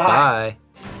 Bye-bye. Bye.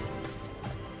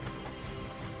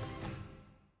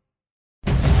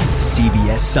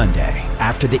 CBS Sunday,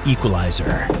 after The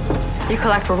Equalizer. You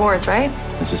collect rewards, right?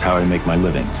 This is how I make my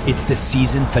living. It's the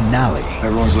season finale.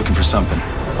 Everyone's looking for something.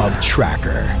 Of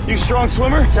Tracker. You strong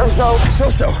swimmer? So-so.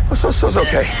 So-so's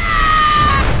okay.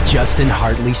 Justin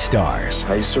Hartley stars.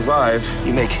 How you survive,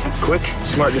 you make quick,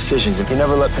 smart decisions, and you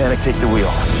never let panic take the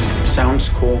wheel. Sounds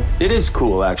cool. It is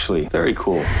cool, actually. Very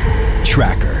cool.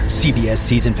 Tracker, CBS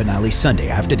season finale Sunday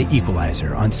after The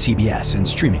Equalizer on CBS and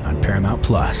streaming on Paramount+.